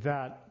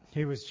that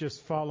he was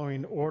just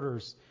following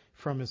orders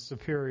from his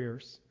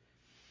superiors.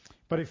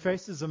 But he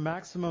faces a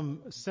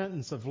maximum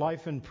sentence of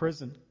life in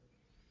prison.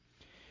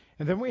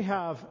 And then we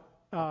have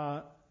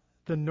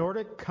the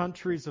Nordic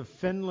countries of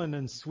Finland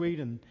and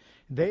Sweden.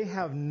 They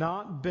have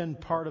not been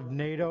part of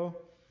NATO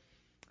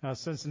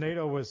since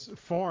NATO was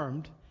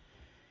formed,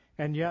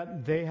 and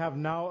yet they have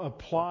now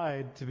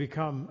applied to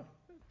become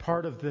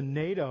part of the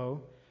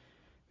NATO.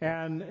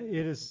 And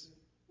it is,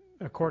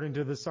 according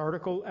to this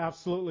article,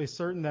 absolutely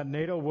certain that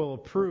NATO will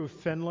approve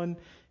Finland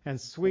and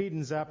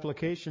Sweden's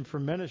application for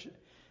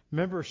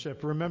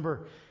membership.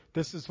 Remember,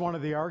 this is one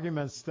of the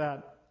arguments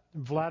that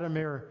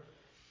Vladimir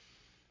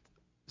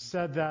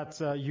said,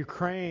 that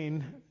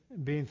Ukraine,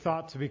 being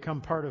thought to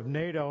become part of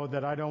NATO,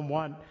 that I don't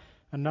want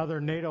another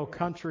NATO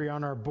country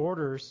on our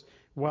borders.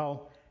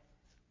 Well,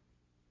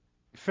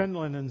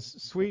 Finland and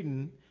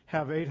Sweden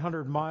have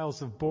 800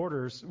 miles of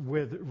borders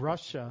with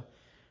Russia,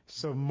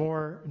 so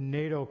more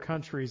NATO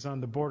countries on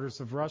the borders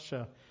of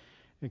Russia.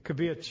 It could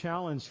be a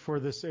challenge for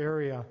this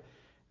area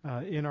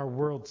in our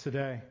world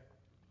today.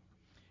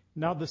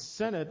 Now the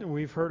Senate, and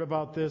we've heard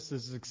about this,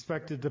 is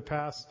expected to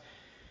pass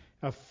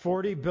a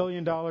 $40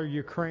 billion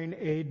Ukraine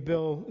aid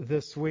bill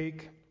this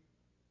week.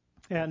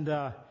 And,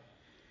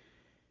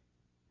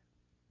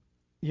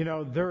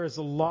 there is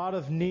a lot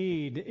of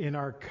need in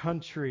our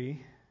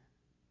country,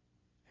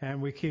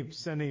 and we keep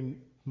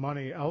sending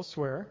money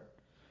elsewhere.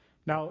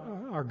 Now,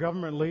 our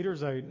government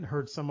leaders, I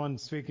heard someone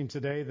speaking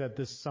today that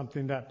this is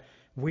something that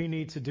we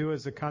need to do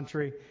as a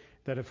country,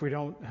 that if we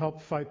don't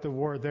help fight the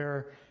war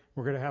there,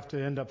 we're going to have to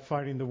end up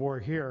fighting the war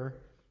here.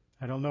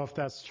 I don't know if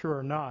that's true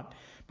or not.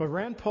 But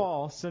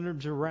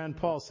Senator Rand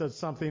Paul said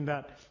something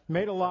that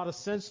made a lot of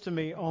sense to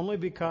me, only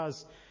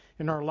because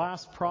in our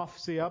last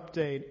prophecy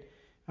update,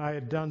 I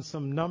had done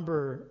some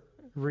number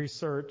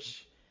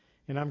research,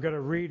 and I'm going to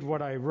read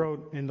what I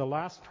wrote in the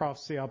last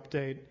prophecy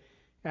update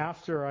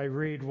after I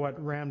read what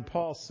Rand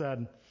Paul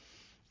said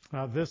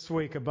this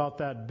week about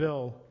that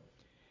bill.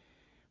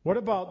 What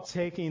about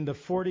taking the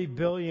 $40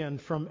 billion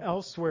from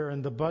elsewhere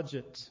in the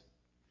budget?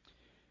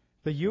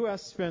 The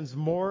U.S. spends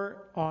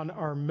more on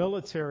our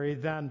military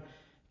than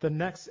the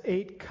next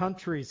 8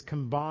 countries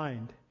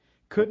combined.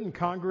 Couldn't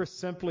Congress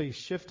simply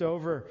shift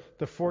over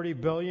the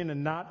 $40 billion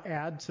and not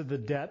add to the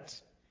debt?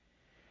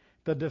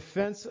 The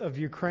defense of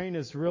Ukraine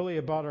is really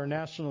about our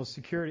national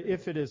security.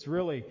 If it is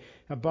really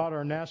about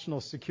our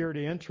national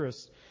security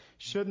interests,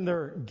 shouldn't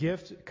their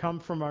gift come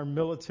from our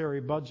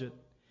military budget?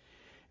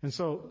 And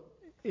so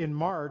in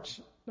March,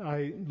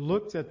 I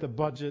looked at the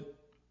budget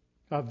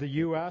of the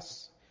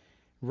U.S.,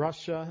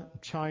 Russia,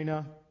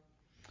 China,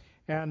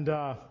 and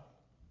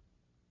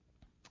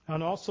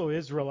also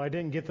Israel. I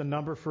didn't get the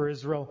number for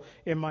Israel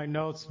in my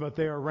notes, but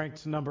they are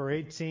ranked number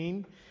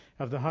 18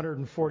 of the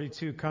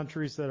 142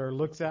 countries that are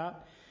looked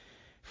at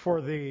for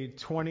the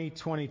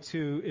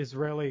 2022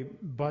 Israeli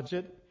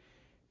budget.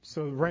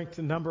 So ranked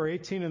number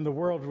 18 in the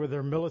world with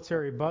their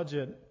military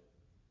budget.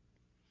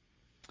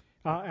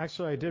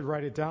 Actually, I did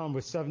write it down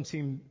with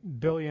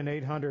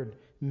 $17.8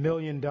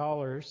 billion.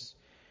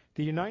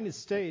 The United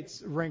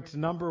States ranked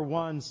number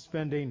 1,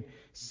 spending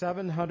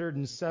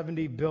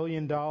 $770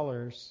 billion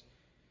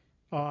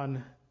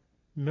on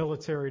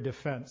military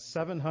defense.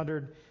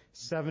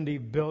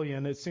 $770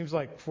 billion. It seems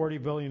like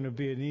 $40 billion would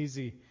be an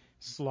easy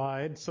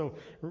slide. So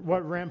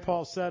what Rand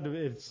Paul said,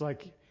 it's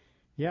like,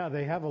 yeah,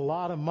 they have a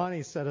lot of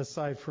money set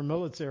aside for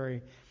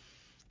military.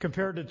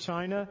 Compared to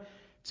China,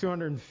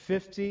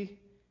 $250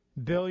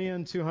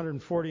 billion,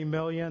 $240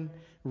 million.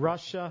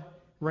 Russia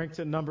ranked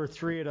at number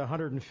 3 at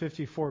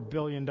 $154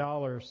 billion.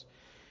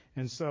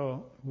 And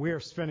so we are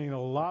spending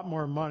a lot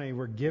more money.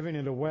 We're giving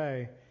it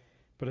away.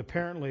 But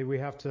apparently we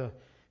have to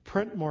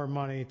print more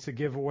money to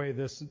give away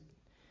this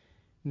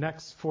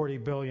next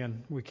 $40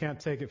 billion. We can't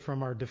take it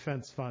from our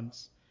defense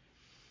funds.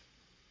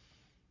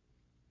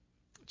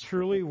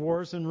 Truly,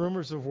 wars and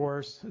rumors of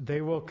wars,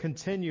 they will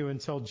continue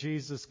until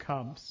Jesus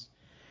comes.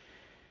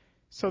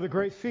 So the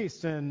great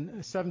feast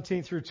in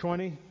 17 through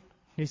 20,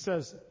 he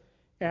says,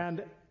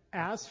 "And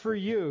as for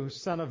you,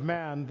 Son of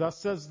Man, thus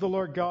says the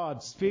Lord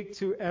God, speak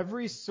to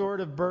every sort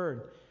of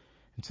bird,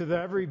 and to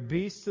every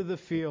beast of the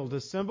field.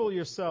 Assemble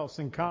yourselves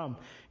and come.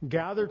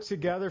 Gather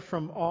together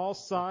from all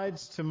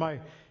sides to my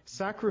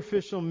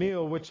sacrificial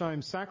meal, which I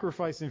am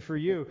sacrificing for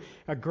you,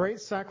 a great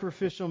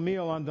sacrificial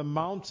meal on the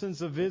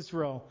mountains of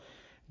Israel,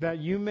 that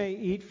you may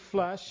eat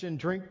flesh and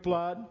drink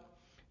blood.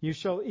 You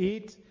shall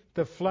eat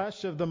the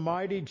flesh of the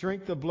mighty,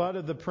 drink the blood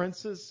of the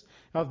princes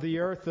of the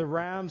earth, the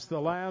rams,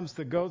 the lambs,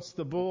 the goats,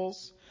 the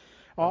bulls,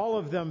 all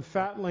of them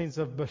fatlings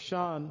of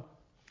Bashan.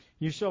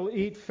 You shall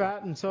eat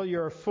fat until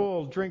you are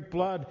full, drink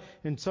blood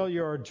until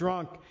you are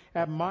drunk.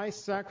 At my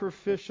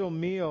sacrificial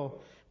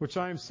meal, which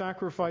I am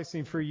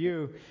sacrificing for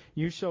you,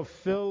 you shall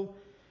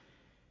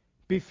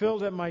be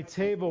filled at my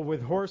table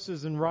with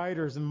horses and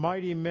riders and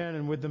mighty men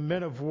and with the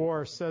men of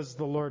war, says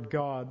the Lord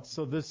God."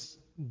 So this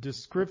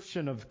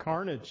description of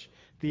carnage,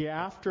 the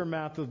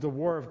aftermath of the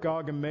war of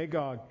Gog and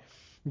Magog,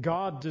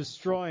 God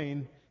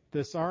destroying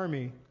this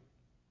army,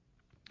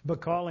 but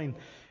calling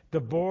the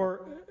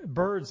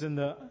birds and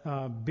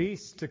the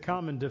beasts to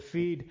come and to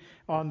feed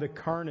on the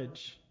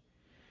carnage.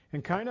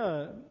 And kind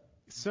of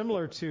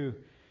similar to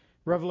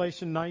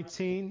Revelation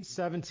 19,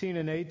 17,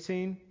 and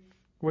 18,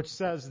 which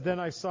says, "Then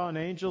I saw an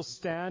angel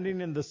standing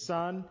in the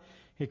sun.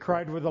 He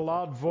cried with a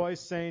loud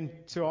voice, saying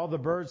to all the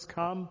birds,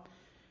 come,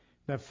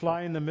 that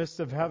fly in the midst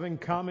of heaven,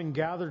 come and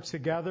gather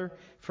together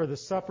for the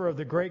supper of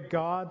the great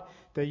God,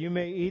 that you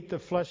may eat the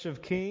flesh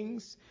of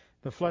kings,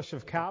 the flesh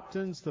of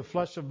captains, the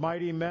flesh of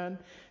mighty men,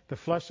 the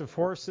flesh of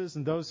horses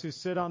and those who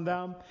sit on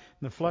them, and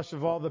the flesh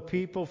of all the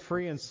people,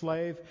 free and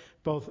slave,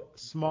 both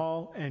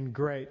small and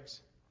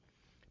great."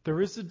 There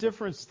is a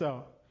difference,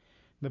 though.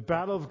 The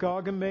battle of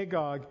Gog and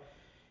Magog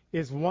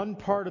is one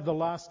part of the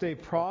last day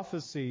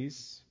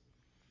prophecies,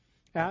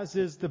 as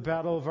is the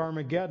battle of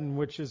Armageddon,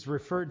 which is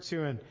referred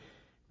to in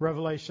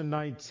Revelation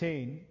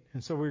 19.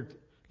 And so we're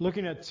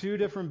looking at two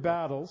different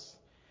battles,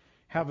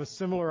 have a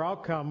similar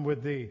outcome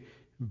with the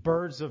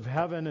birds of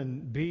heaven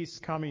and beasts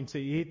coming to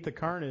eat the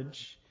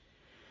carnage.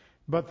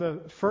 But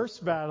the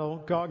first battle,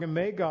 Gog and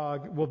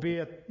Magog, will be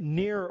at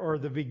near or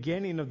the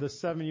beginning of the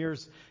 7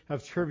 years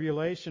of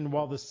tribulation,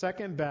 while the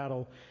second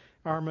battle,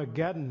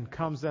 Armageddon,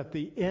 comes at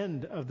the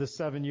end of the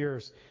 7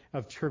 years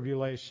of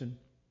tribulation.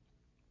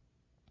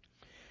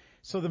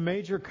 So the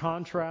major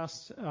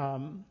contrast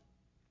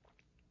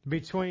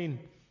between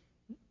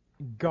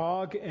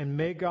Gog and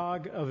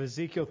Magog of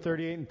Ezekiel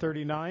 38 and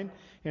 39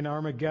 in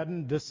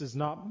Armageddon, this is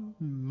not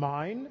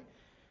mine,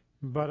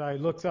 but I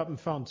looked up and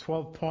found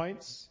 12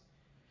 points.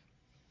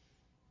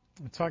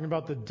 I'm talking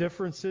about the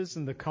differences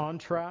and the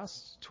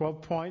contrasts,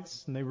 12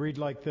 points, and they read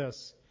like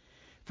this.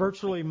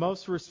 Virtually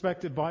most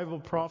respected Bible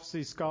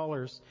prophecy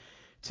scholars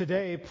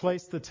today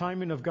place the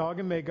timing of Gog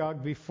and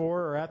Magog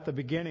before or at the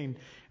beginning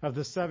of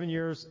the 7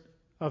 years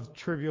of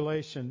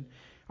tribulation.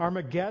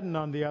 Armageddon,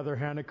 on the other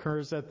hand,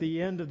 occurs at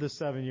the end of the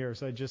 7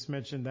 years. I just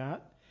mentioned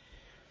that.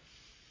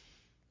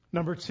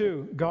 Number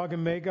two, Gog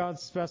and Magog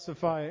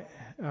specify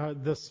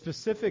the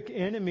specific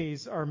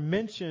enemies are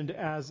mentioned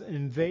as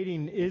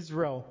invading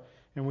Israel.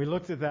 And we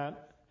looked at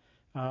that.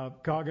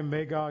 Gog and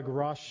Magog,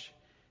 Rosh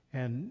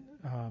and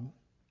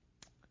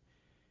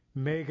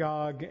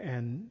Magog,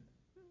 and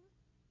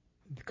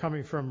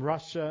coming from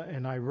Russia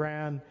and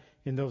Iran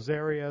in those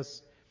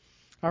areas.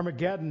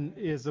 Armageddon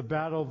is a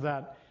battle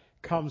that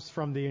comes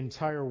from the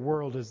entire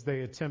world as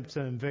they attempt to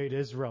invade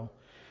Israel.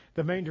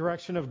 The main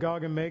direction of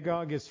Gog and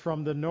Magog is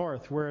from the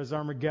north, whereas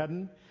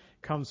Armageddon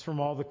comes from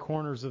all the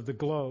corners of the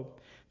globe.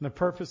 And the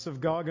purpose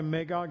of Gog and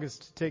Magog is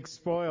to take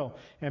spoil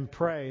and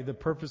prey. The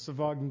purpose of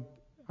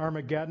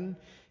Armageddon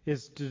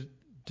is to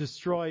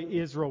destroy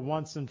Israel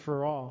once and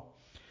for all.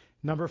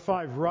 Number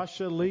 5,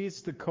 Russia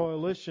leads the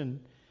coalition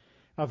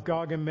of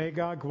Gog and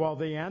Magog, while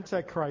the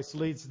Antichrist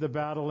leads the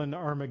battle in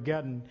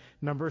Armageddon.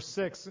 Number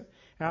 6,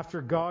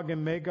 after Gog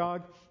and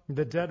Magog,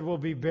 the dead will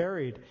be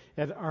buried.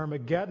 At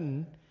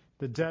Armageddon,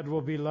 the dead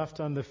will be left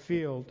on the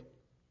field,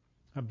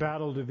 a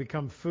battle to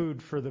become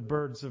food for the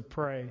birds of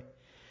prey.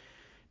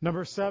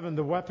 Number 7,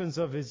 the weapons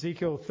of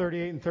Ezekiel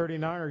 38 and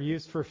 39 are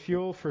used for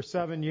fuel for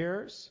 7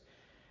 years,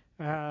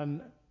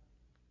 and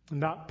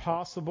not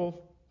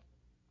possible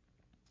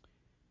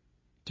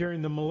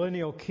during the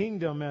millennial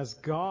kingdom, as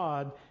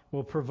God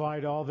will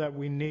provide all that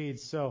we need.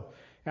 So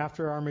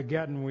after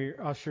Armageddon, we're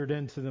ushered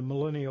into the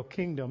millennial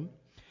kingdom.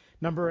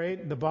 Number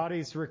 8, the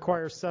bodies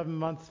require 7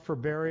 months for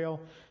burial.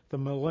 The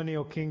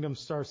millennial kingdom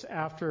starts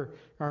after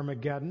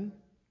Armageddon.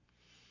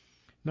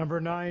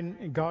 Number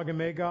 9, Gog and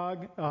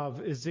Magog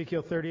of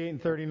Ezekiel 38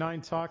 and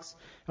 39 talks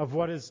of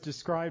what is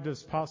described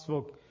as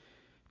possible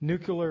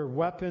nuclear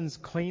weapons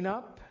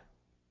cleanup.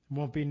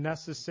 Won't be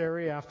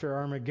necessary after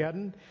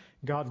Armageddon.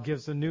 God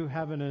gives a new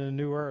heaven and a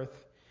new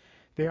earth.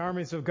 The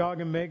armies of Gog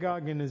and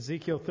Magog in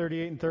Ezekiel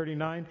 38 and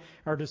 39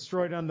 are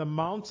destroyed on the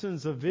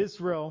mountains of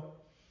Israel.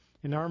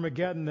 In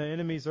Armageddon, the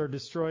enemies are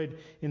destroyed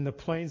in the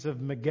plains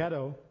of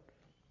Megiddo.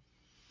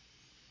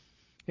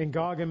 In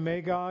Gog and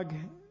Magog,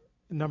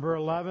 number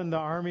 11, the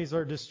armies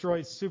are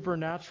destroyed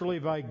supernaturally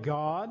by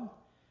God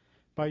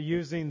by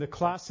using the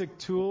classic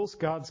tools,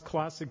 God's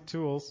classic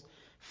tools,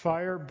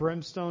 fire,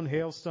 brimstone,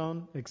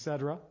 hailstone,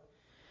 etc.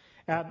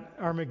 At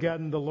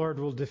Armageddon, the Lord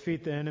will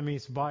defeat the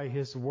enemies by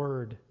His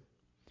word.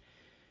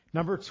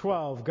 Number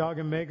 12, Gog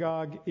and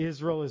Magog,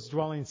 Israel is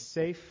dwelling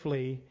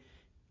safely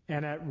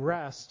and at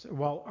rest,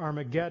 while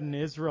Armageddon,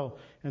 Israel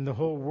and the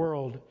whole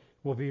world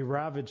will be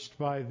ravaged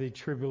by the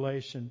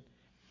tribulation.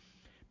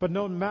 But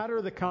no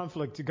matter the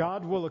conflict,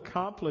 God will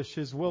accomplish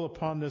His will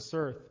upon this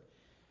earth.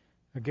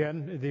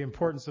 Again, the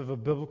importance of a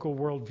biblical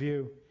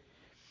worldview.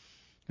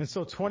 And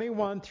so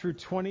 21 through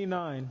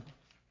 29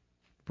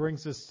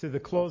 brings us to the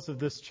close of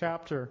this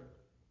chapter.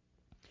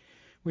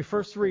 We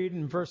first read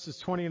in verses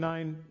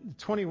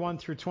 21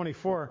 through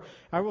 24,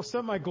 I will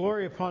set my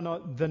glory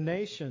upon the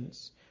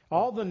nations.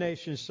 All the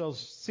nations shall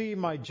see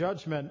my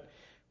judgment,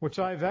 which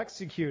I have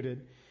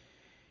executed,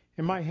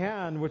 in my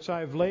hand, which I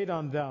have laid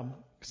on them.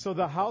 So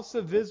the house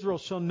of Israel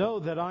shall know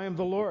that I am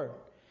the Lord,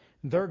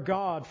 their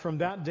God, from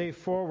that day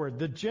forward.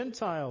 The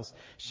Gentiles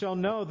shall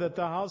know that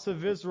the house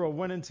of Israel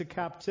went into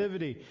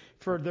captivity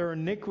for their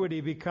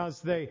iniquity, because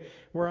they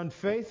were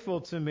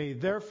unfaithful to me.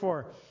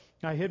 Therefore,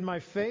 I hid my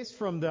face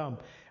from them.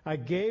 I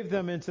gave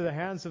them into the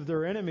hands of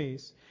their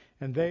enemies,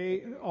 and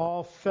they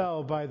all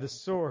fell by the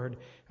sword,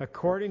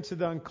 according to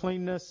the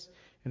uncleanness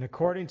and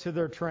according to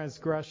their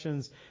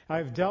transgressions. I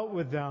have dealt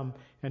with them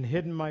and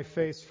hidden my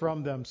face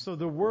from them. So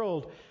the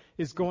world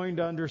is going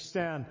to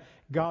understand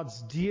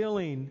God's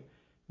dealing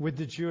with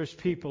the Jewish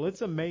people.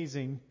 It's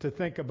amazing to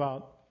think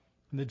about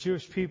the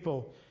Jewish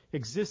people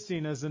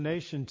existing as a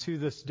nation to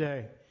this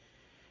day.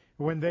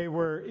 When they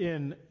were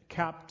in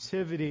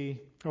captivity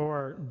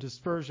or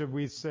dispersion,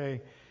 we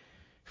say,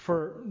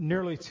 for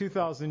nearly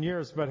 2,000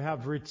 years, but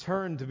have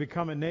returned to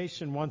become a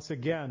nation once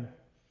again.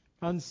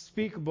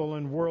 Unspeakable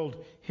in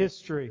world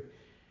history,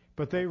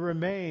 but they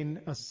remain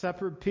a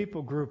separate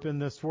people group in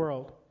this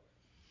world.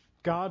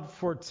 God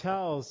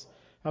foretells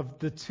of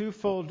the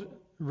twofold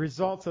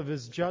results of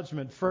His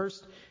judgment.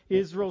 First,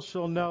 Israel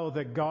shall know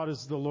that God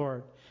is the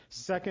Lord.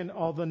 Second,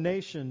 all the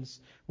nations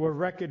will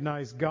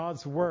recognize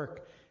God's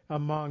work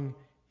among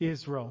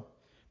Israel.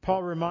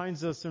 Paul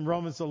reminds us in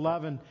Romans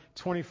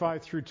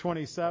 11:25 through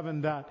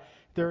 27 that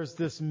there is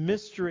this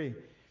mystery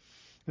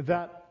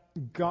that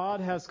God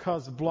has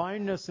caused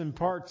blindness in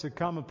part to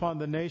come upon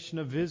the nation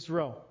of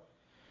Israel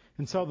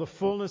until the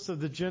fullness of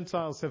the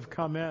Gentiles have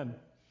come in.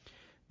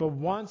 But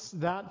once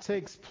that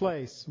takes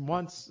place,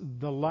 once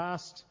the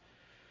last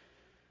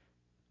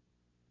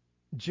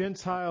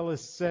Gentile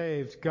is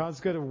saved, God's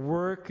going to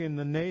work in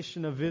the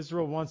nation of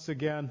Israel once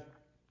again.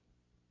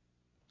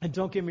 And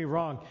don't get me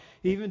wrong,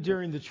 even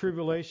during the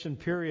tribulation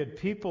period,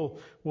 people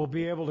will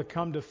be able to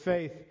come to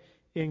faith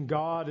in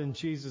God and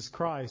Jesus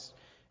Christ.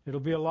 It'll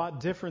be a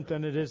lot different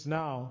than it is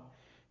now,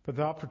 but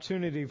the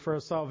opportunity for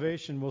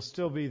salvation will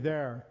still be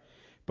there.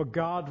 But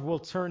God will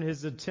turn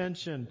His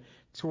attention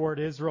toward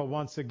Israel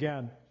once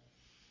again.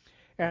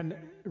 And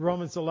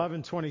Romans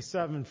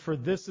 11:27, for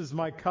this is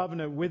my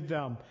covenant with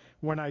them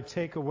when I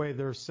take away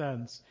their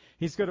sins.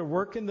 He's going to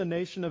work in the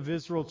nation of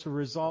Israel to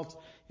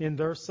result in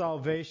their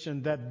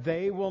salvation, that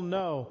they will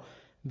know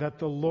that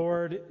the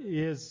Lord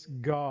is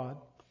God.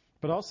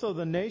 But also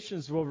the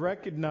nations will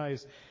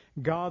recognize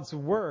God's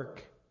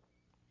work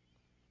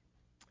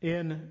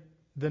in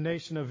the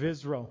nation of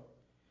Israel.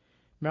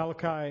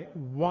 Malachi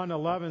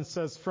 1:11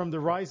 says, from the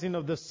rising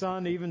of the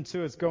sun even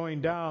to its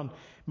going down,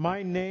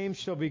 my name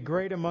shall be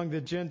great among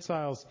the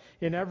Gentiles.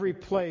 In every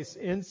place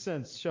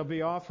incense shall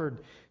be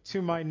offered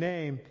to my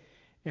name,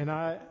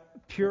 and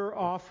pure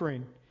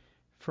offering,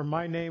 for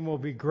my name will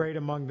be great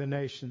among the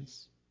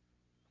nations.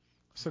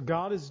 So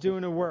God is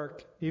doing a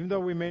work, even though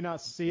we may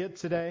not see it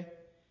today.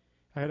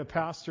 I had a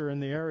pastor in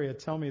the area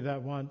tell me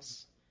that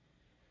once,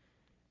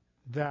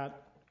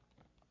 that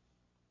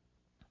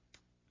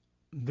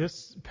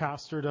this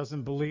pastor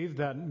doesn't believe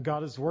that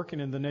God is working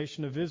in the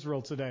nation of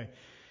Israel today.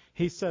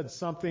 He said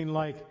something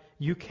like,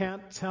 you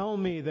can't tell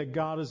me that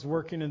God is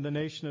working in the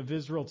nation of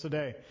Israel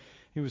today.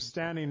 He was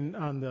standing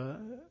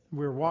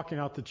we were walking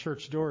out the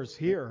church doors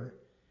here,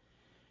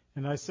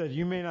 and I said,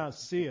 you may not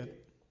see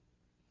it,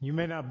 you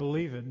may not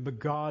believe it, but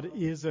God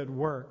is at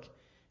work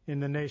in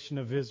the nation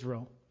of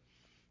Israel.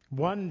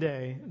 One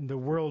day, the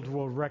world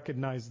will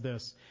recognize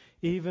this,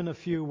 even a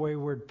few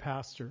wayward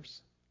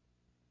pastors.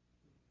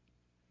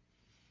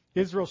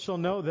 Israel shall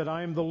know that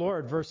I am the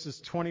Lord. Verses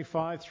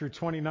 25 through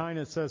 29,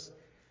 it says,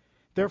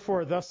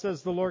 therefore, thus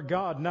says the Lord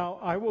God, now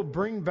I will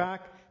bring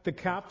back the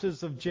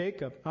captives of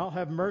Jacob. I'll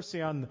have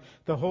mercy on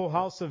the whole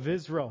house of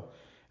Israel.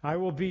 I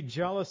will be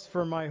jealous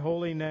for my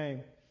holy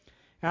name.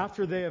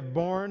 After they have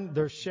borne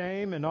their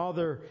shame and all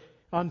their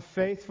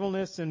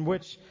unfaithfulness in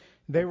which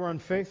they were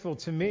unfaithful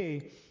to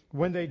me,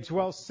 when they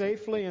dwell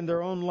safely in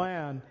their own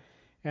land,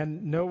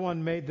 and no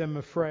one made them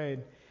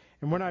afraid.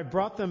 And when I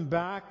brought them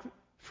back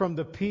from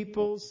the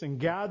peoples and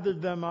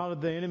gathered them out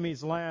of the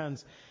enemy's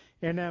lands,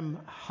 and am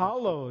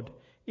hallowed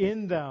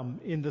in them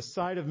in the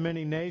sight of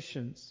many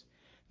nations,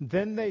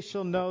 then they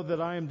shall know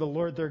that I am the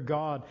Lord their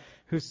God,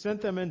 who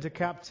sent them into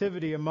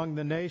captivity among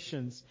the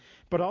nations,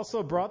 but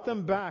also brought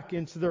them back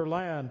into their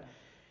land,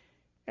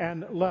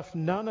 and left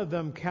none of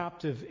them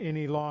captive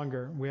any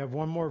longer. We have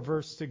one more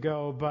verse to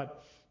go,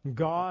 but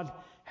God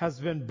has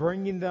been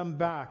bringing them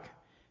back,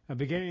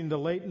 beginning in the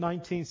late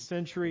 19th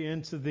century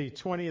into the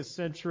 20th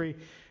century,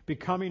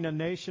 becoming a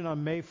nation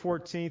on May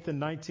 14th in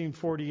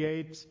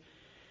 1948,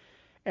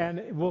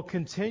 and will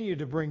continue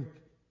to bring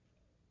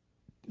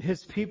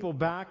His people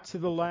back to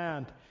the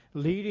land,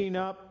 leading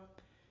up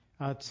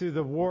to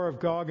the war of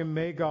Gog and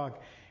Magog.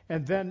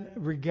 And then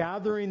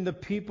regathering the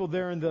people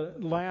there in the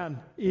land,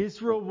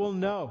 Israel will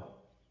know.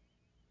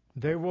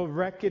 They will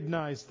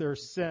recognize their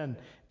sin,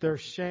 their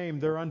shame,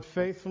 their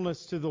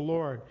unfaithfulness to the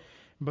Lord.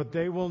 But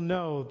they will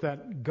know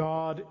that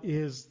God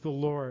is the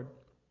Lord.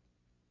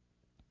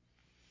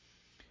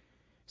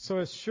 So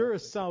as sure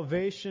as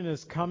salvation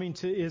is coming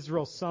to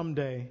Israel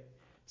someday,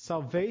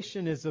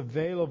 salvation is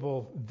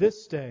available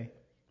this day,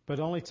 but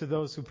only to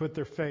those who put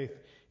their faith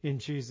in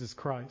Jesus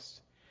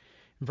Christ.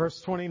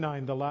 Verse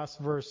 29, the last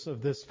verse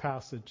of this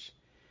passage.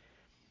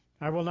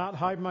 I will not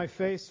hide my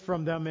face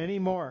from them any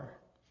more,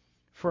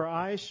 for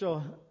I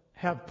shall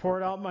have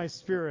poured out my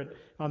Spirit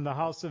on the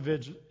house of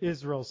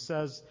Israel,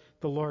 says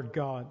the Lord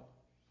God.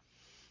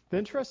 The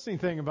interesting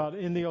thing about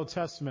in the Old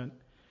Testament,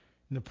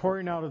 the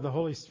pouring out of the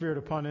Holy Spirit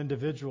upon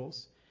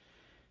individuals,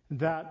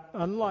 that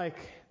unlike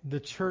the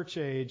church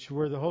age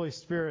where the Holy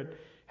Spirit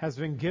has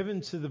been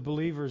given to the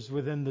believers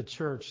within the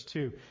church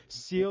to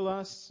seal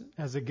us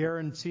as a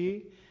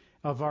guarantee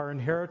of our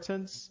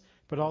inheritance,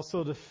 but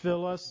also to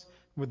fill us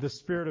with the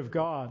Spirit of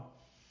God.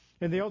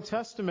 In the Old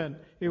Testament,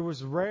 it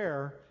was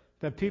rare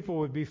that people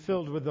would be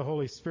filled with the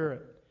Holy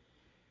Spirit.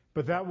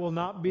 But that will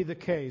not be the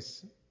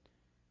case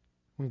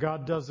when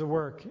God does the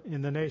work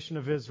in the nation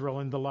of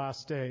Israel in the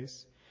last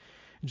days.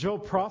 Joel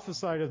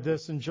prophesied of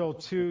this in Joel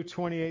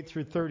 2:28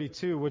 through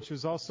 32, which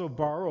was also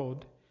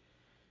borrowed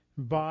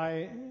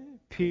by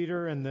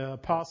Peter and the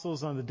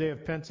apostles on the day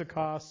of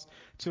Pentecost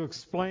to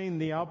explain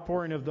the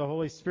outpouring of the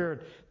Holy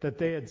Spirit that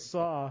they had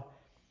saw,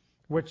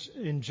 which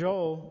in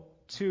Joel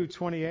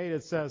 2:28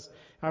 it says,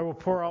 I will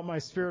pour out my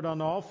Spirit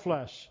on all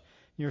flesh.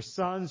 Your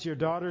sons, your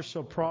daughters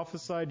shall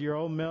prophesy, your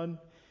old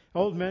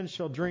men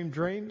shall dream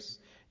dreams,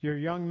 your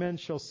young men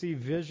shall see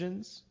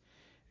visions.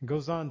 It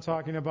goes on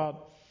talking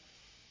about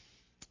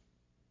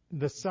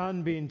the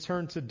sun being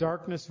turned to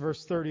darkness,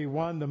 verse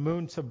 31, the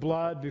moon to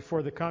blood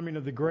before the coming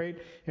of the great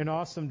and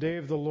awesome day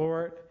of the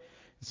Lord.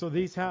 So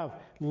these have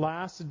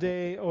last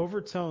day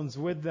overtones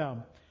with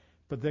them,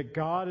 but that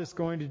God is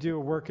going to do a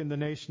work in the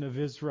nation of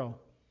Israel.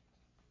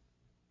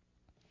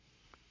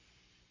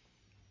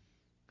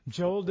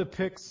 Joel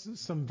depicts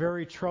some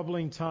very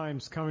troubling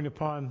times coming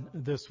upon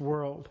this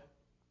world.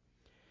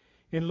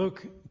 In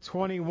Luke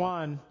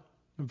 21,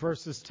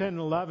 verses 10 and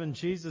 11,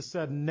 Jesus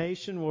said,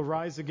 nation will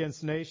rise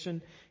against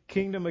nation,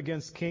 kingdom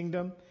against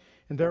kingdom,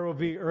 and there will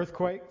be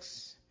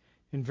earthquakes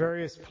in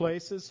various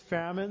places,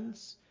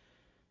 famines,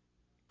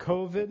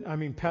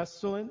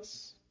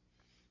 pestilence.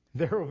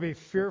 There will be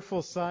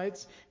fearful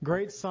sights,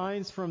 great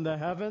signs from the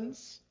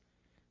heavens.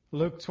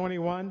 Luke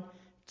 21,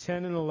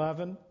 10 and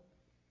 11.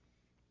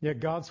 Yet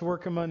God's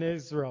work among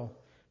Israel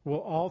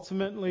will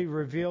ultimately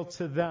reveal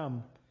to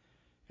them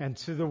and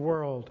to the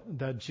world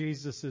that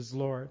Jesus is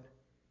Lord.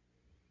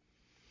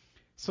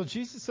 So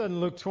Jesus said in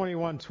Luke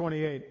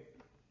 21:28,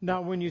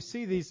 now when you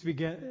see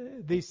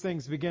these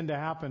things begin to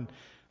happen,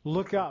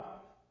 look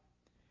up,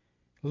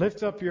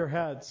 lift up your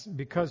heads,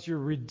 because your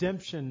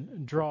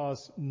redemption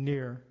draws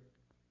near.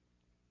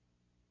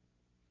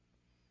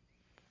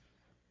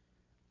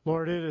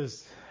 Lord, it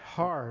is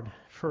hard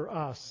for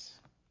us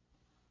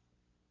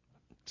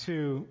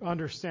to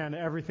understand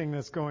everything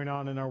that's going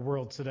on in our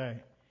world today.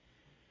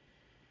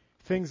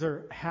 Things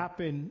are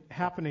happening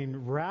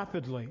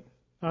rapidly,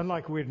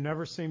 unlike we've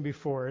never seen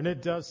before. And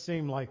it does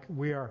seem like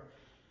we are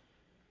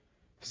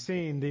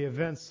seeing the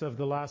events of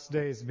the last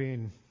days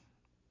being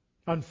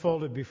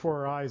unfolded before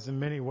our eyes in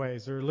many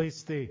ways, or at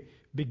least the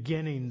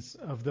beginnings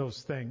of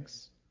those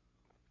things.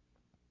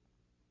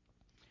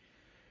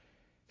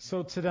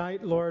 So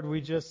tonight, Lord,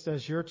 we just,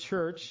 as your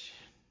church,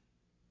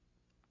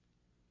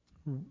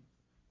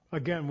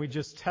 again, we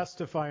just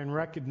testify and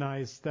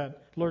recognize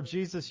that, Lord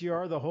Jesus, you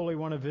are the Holy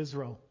One of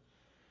Israel.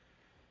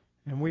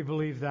 And we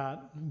believe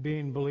that,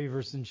 being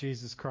believers in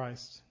Jesus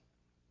Christ.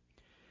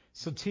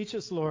 So teach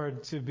us,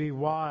 Lord, to be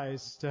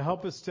wise, to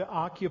help us to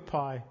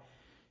occupy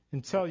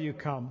until you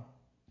come.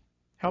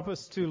 Help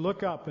us to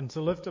look up and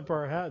to lift up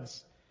our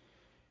heads,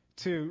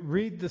 to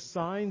read the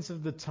signs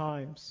of the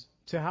times,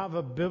 to have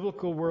a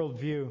biblical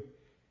worldview.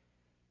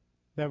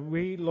 That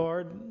we,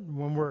 Lord,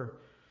 when we're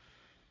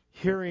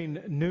hearing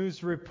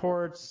news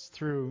reports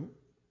through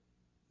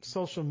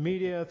social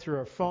media, through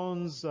our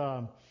phones,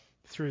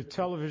 through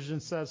television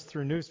sets,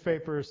 through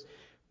newspapers,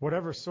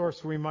 whatever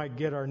source we might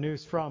get our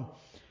news from,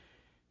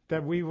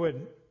 that we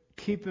would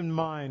keep in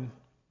mind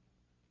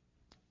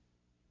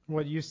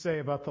what you say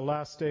about the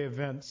last day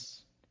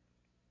events.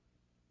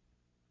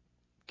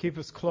 Keep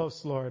us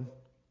close, Lord,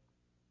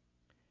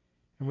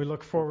 and we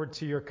look forward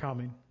to your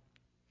coming.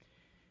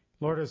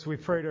 Lord, as we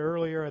prayed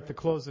earlier at the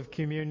close of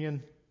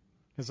communion,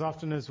 as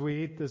often as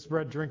we eat this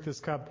bread, drink this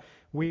cup,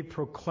 we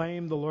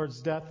proclaim the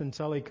Lord's death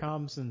until he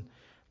comes. And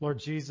Lord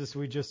Jesus,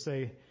 we just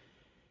say,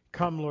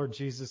 come, Lord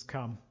Jesus,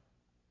 come.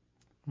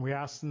 We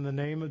ask in the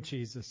name of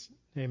Jesus.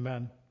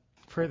 Amen.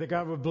 Pray that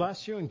God would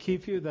bless you and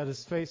keep you, that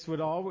his face would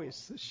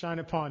always shine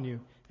upon you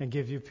and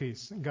give you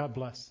peace. God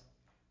bless.